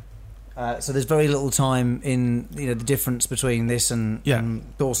 Mm-hmm. So there's very little time in the difference between this and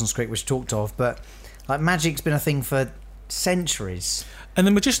Dawson's Creek, which talked of. But like magic's been a thing for centuries. And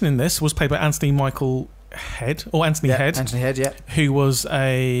the magician in this was played by Anthony Head, who was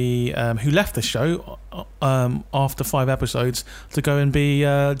who left the show after 5 episodes to go and be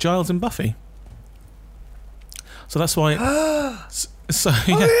Giles in Buffy. So that's why. So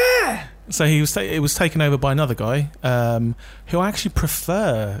it was taken over by another guy who I actually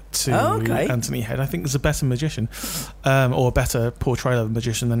prefer to Anthony Head. I think is a better magician or a better portrayal of a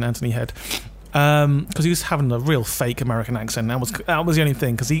magician than Anthony Head. Because he was having a real fake American accent. That was the only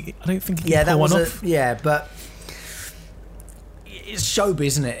thing. Because I don't think he could pull one off. But it's showbiz,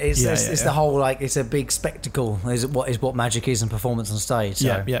 isn't it? It's the whole it's a big spectacle. Is what magic is and performance on stage.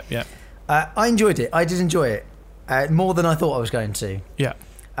 So. Yeah. I enjoyed it. I did enjoy it more than I thought I was going to. Yeah.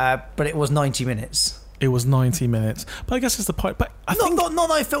 But it was 90 minutes. It was 90 minutes. But I guess it's the point. But not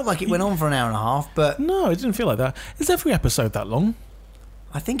that I felt like it went on for an hour and a half. But no, it didn't feel like that. Is every episode that long?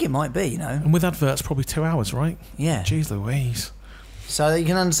 I think it might be, And with adverts, probably 2 hours, right? Yeah. Jeez Louise. So you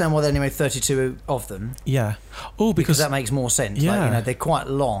can understand why they only made 32 of them. Yeah. Oh, because that makes more sense. Yeah. They're quite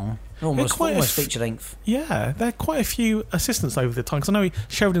long. Almost feature length. Yeah, there are quite a few assistants over the time. Because I know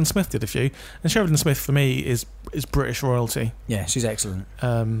Sheridan Smith did a few. And Sheridan Smith, for me, is British royalty. Yeah, she's excellent.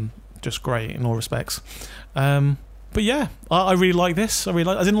 Just great in all respects. But yeah, I really like this. I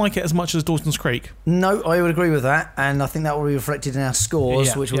didn't like it as much as Dawson's Creek. No, I would agree with that, and I think that will be reflected in our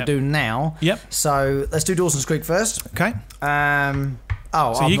scores, which we'll do now. Yep. So let's do Dawson's Creek first. Okay.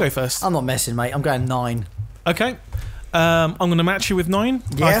 So you go first. I'm not messing, mate. I'm going 9. Okay. I'm going to match you with 9.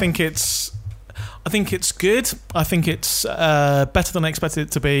 Yeah. I think it's good. I think it's better than I expected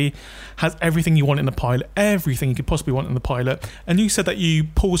it to be. Has everything you want in the pilot. Everything you could possibly want in the pilot. And you said that you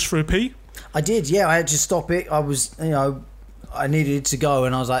paused for a pee. I did, yeah. I had to stop it. I was, I needed to go,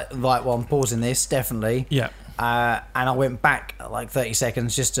 and I was like, right, well, I'm pausing this, definitely. Yeah. And I went back like 30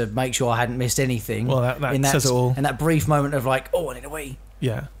 seconds just to make sure I hadn't missed anything. Well, that says it all. In that brief moment of like, oh, I need a wee.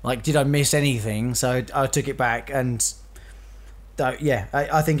 Yeah. Like, did I miss anything? So I took it back, and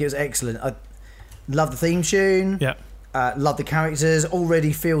I think it was excellent. I love the theme tune. Yeah. Love the characters.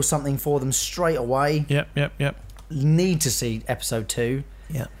 Already feel something for them straight away. Yep. Need to see episode 2.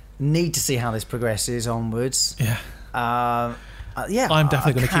 Yeah. Need to see how this progresses onwards. Yeah. I'm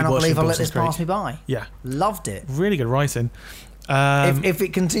definitely going to keep watching. I cannot believe I let Dawson's this pass Creek. me by. Yeah. Loved it. Really good writing. If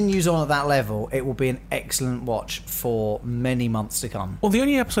it continues on at that level, it will be an excellent watch for many months to come. Well, the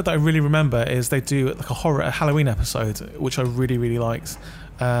only episode that I really remember is they do like a Halloween episode, which I really, really liked.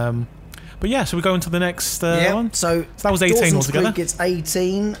 But yeah, so we go into the next one. So that was 18 Dawson's altogether. Creek gets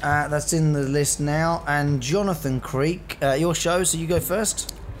 18. That's in the list now. And Jonathan Creek, your show, so you go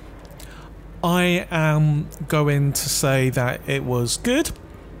first. I am going to say that it was good.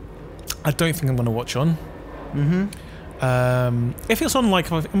 I don't think I'm going to watch on. If it's on, like,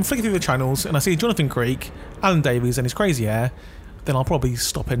 if I'm flicking through the channels and I see Jonathan Creek, Alan Davies and his crazy hair, then I'll probably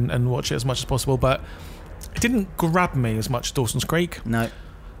stop and watch it as much as possible. But it didn't grab me as much as Dawson's Creek. No.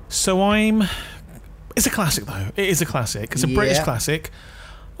 So it's a classic, though. It is a classic. It's a British classic.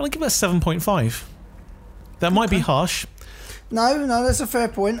 I'll give it a 7.5. That might be harsh. No, that's a fair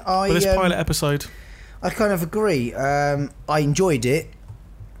point. But this pilot episode, I kind of agree. I enjoyed it,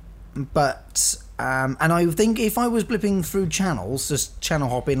 but and I think if I was blipping through channels, just channel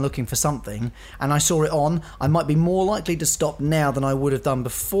hopping, looking for something, and I saw it on, I might be more likely to stop now than I would have done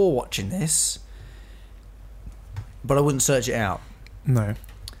before watching this. But I wouldn't search it out. No.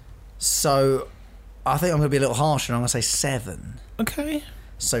 So I think I'm going to be a little harsher. I'm going to say 7. Okay.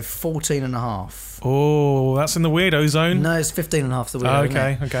 So 14.5. Oh, that's in the weirdo zone. No, it's 15.5 the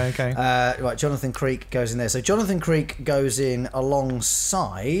weirdo. Okay. Right, Jonathan Creek goes in there. So Jonathan Creek goes in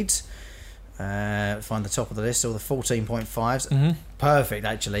alongside. Find the top of the list, all the 14.5s. Perfect,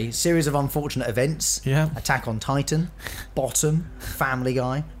 actually. Series of unfortunate events. Yeah. Attack on Titan, Bottom, Family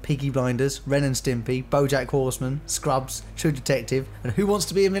Guy, Peaky Blinders, Ren and Stimpy, BoJack Horseman, Scrubs, True Detective, and Who Wants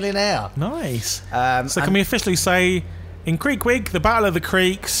to Be a Millionaire? Nice. So can we officially say, in Creek Week, the Battle of the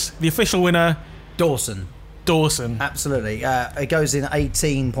Creeks, the official winner, Dawson. Absolutely. It goes in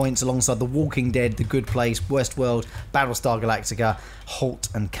 18 points alongside The Walking Dead, The Good Place, Westworld, Battlestar Galactica, Halt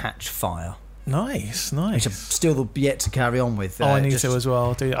and Catch Fire. Nice. Which I'm still yet to carry on with. I need to as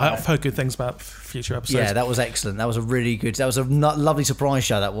well. I've heard good things about future episodes. Yeah, that was excellent. That was a really good. That was a lovely surprise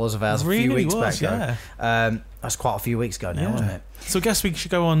show. That was of ours a few weeks back. Yeah. That's quite a few weeks ago now, wasn't it? So I guess we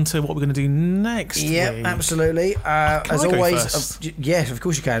should go on to what we're going to do next. Yeah, week. Absolutely. As I go always, first? yes, of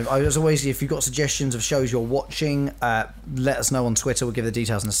course you can. As always, if you've got suggestions of shows you're watching, let us know on Twitter. We'll give the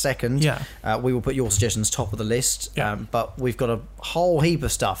details in a second. Yeah. We will put your suggestions top of the list. Yeah. But we've got a whole heap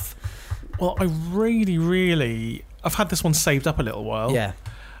of stuff. Well, I really, I've had this one saved up a little while. Yeah.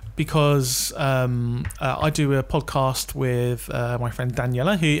 Because I do a podcast with my friend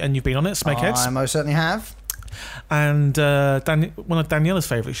Daniela, and you've been on it, Smakeheads. I most certainly have. And one of Daniela's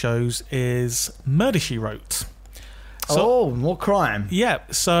favourite shows is Murder, She Wrote. So, more crime. Yeah,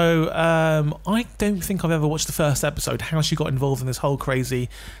 so I don't think I've ever watched the first episode, how she got involved in this whole crazy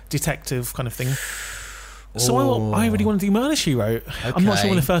detective kind of thing. So I really want to do Murder, She Wrote. Okay. I'm not sure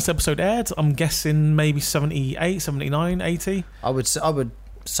when the first episode aired. I'm guessing maybe 78, 79, 80. I would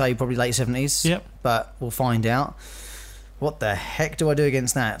say probably late 70s. Yep. But we'll find out. What the heck do I do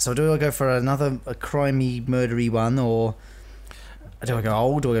against that? So do I go for a crimey, murdery one, or do I go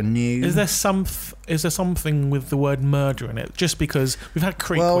old? Do I go new? Is there something with the word murder in it? Just because we've had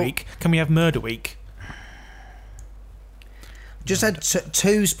Creek Week, can we have Murder Week? Just had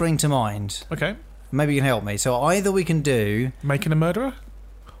two spring to mind. Okay. Maybe you can help me. So either we can do Making a Murderer.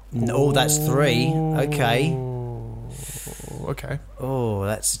 No, that's 3. Okay. Okay. Oh,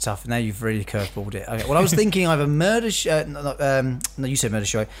 that's tough. Now you've really curveballed it. Okay. Well, I was thinking either Murder Show. No, you said Murder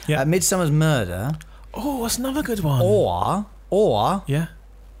Show. Yeah. Midsummer's Murder. Oh, that's another good one. Or yeah,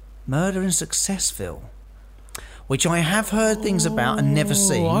 Murder in Successville, which I have heard things about and never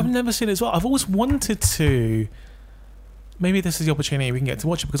seen. I've never seen it as well. I've always wanted to. Maybe this is the opportunity we can get to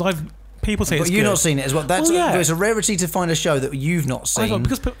watch it, because I've People say but it's you've good. not seen it as well. It's a rarity to find a show that you've not seen.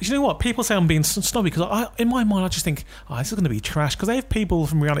 Because you know what? People say I'm being snobby because in my mind I just think, this is going to be trash because they have people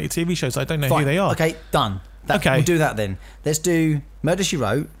from reality TV shows I don't know who they are. Okay, done. We'll do that then. Let's do Murder, She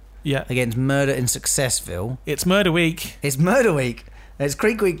Wrote against Murder in Successville. It's Murder Week. It's Murder Week. It's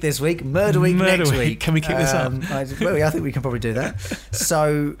Creek Week this week, Murder Week next week. Can we keep this up? I think we can probably do that.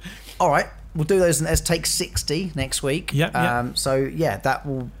 So, all right, we'll do those as Take 60 next week. That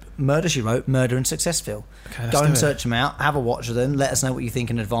will Murder, She Wrote, Murder in Successville. Okay, go and search them out, have a watch of them, let us know what you think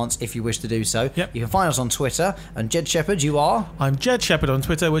in advance if you wish to do so. Yep. You can find us on Twitter, and Jed Shepherd, you are? I'm Jed Shepherd on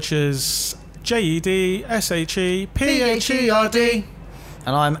Twitter, which is JEDSHEPHERD.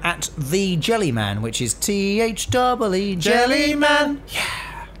 And I'm at The Jellyman, which is THEE Jellyman.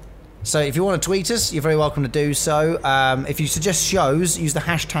 Yeah. So if you want to tweet us, you're very welcome to do so. If you suggest shows, use the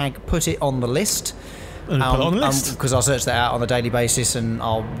hashtag #PutItOnTheList. Put it on the list. Because I'll search that out on a daily basis and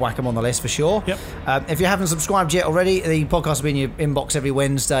I'll whack them on the list for sure. Yep. If you haven't subscribed yet already, the podcast will be in your inbox every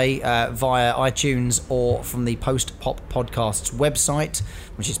Wednesday via iTunes or from the Post Pop Podcasts website,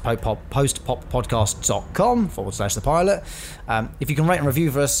 which is postpoppodcasts.com/the pilot. If you can rate and review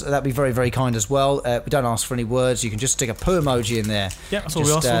for us, that'd be very, very kind as well. We don't ask for any words. You can just stick a poo emoji in there. Yeah, that's all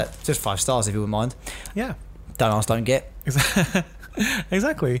we ask for. Just 5 stars if you wouldn't mind. Yeah. Don't ask, don't get.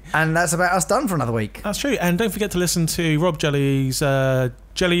 Exactly. And that's about us done for another week. That's true. And don't forget to listen to Rob Jelly's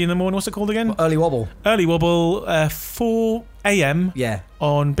Jelly in the Morning. What's it called again? Early Wobble. 4 a.m. Yeah.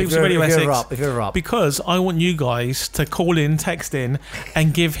 On BBC Radio Essex. If you're ever up. Because I want you guys to call in, text in,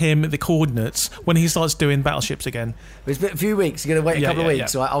 and give him the coordinates when he starts doing battleships again. It's been a few weeks. You're going to wait a couple of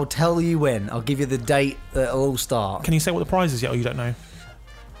weeks. So I'll tell you when. I'll give you the date that it'll all start. Can you say what the prize is yet, or you don't know?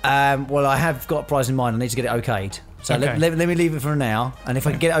 Well, I have got a prize in mind. I need to get it okayed. So let me leave it for now, and if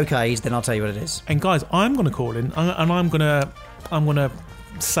I can get it okayed, then I'll tell you what it is. And guys, I'm going to call in, and I'm going to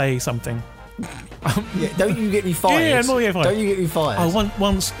say something. Don't you get me fired? Yeah, no, yeah, fine. Don't you get me fired?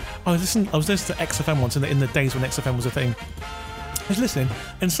 Once I was listening to XFM once in the days when XFM was a thing. I was listening,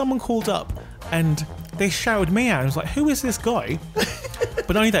 and someone called up, and they shouted me out. I was like, "Who is this guy?" But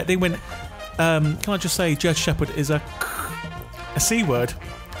not only that, they went, "Can I just say, Jed Shepherd is a C word?"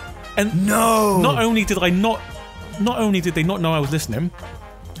 And no. Not only did they not know I was listening,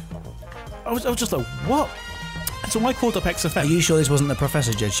 I was just like, what? So I called up XFM. Are you sure this wasn't the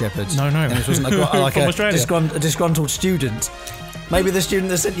Professor Jed Shepherd? No. And this wasn't a disgruntled student? Maybe the student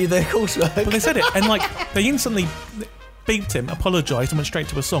that sent you their coursework. But they said it, and they instantly beeped him, apologised, and went straight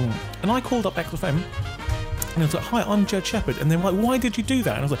to a song. And I called up XFM, and I was like, "Hi, I'm Jed Shepherd." And they were like, "Why did you do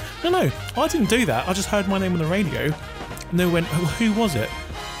that?" And I was like, "No, I didn't do that. I just heard my name on the radio." And they went, "Who was it?"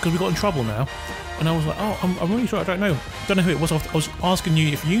 Because we got in trouble now. And I was like, I'm really sure I don't know who it was. I was asking you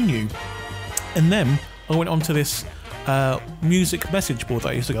if you knew. And then I went onto this music message board that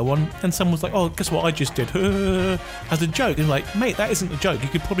I used to go on, and someone was like, "Oh, guess what I just did?" As a joke. And like, mate, that isn't a joke. You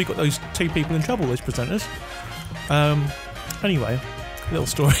could probably got those 2 people in trouble, those presenters. Anyway, little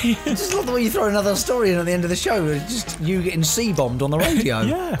story. I just love the way you throw another story in at the end of the show. It's just you getting C-bombed on the radio.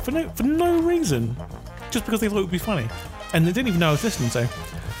 Yeah, for no reason. Just because they thought it would be funny. And they didn't even know I was listening, so...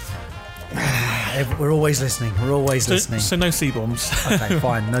 We're always listening. So no C-bombs. Okay,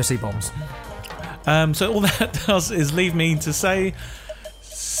 fine. No C-bombs. So all that does is leave me to say,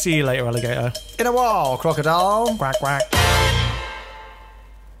 see you later, alligator. In a while, crocodile. Quack, quack.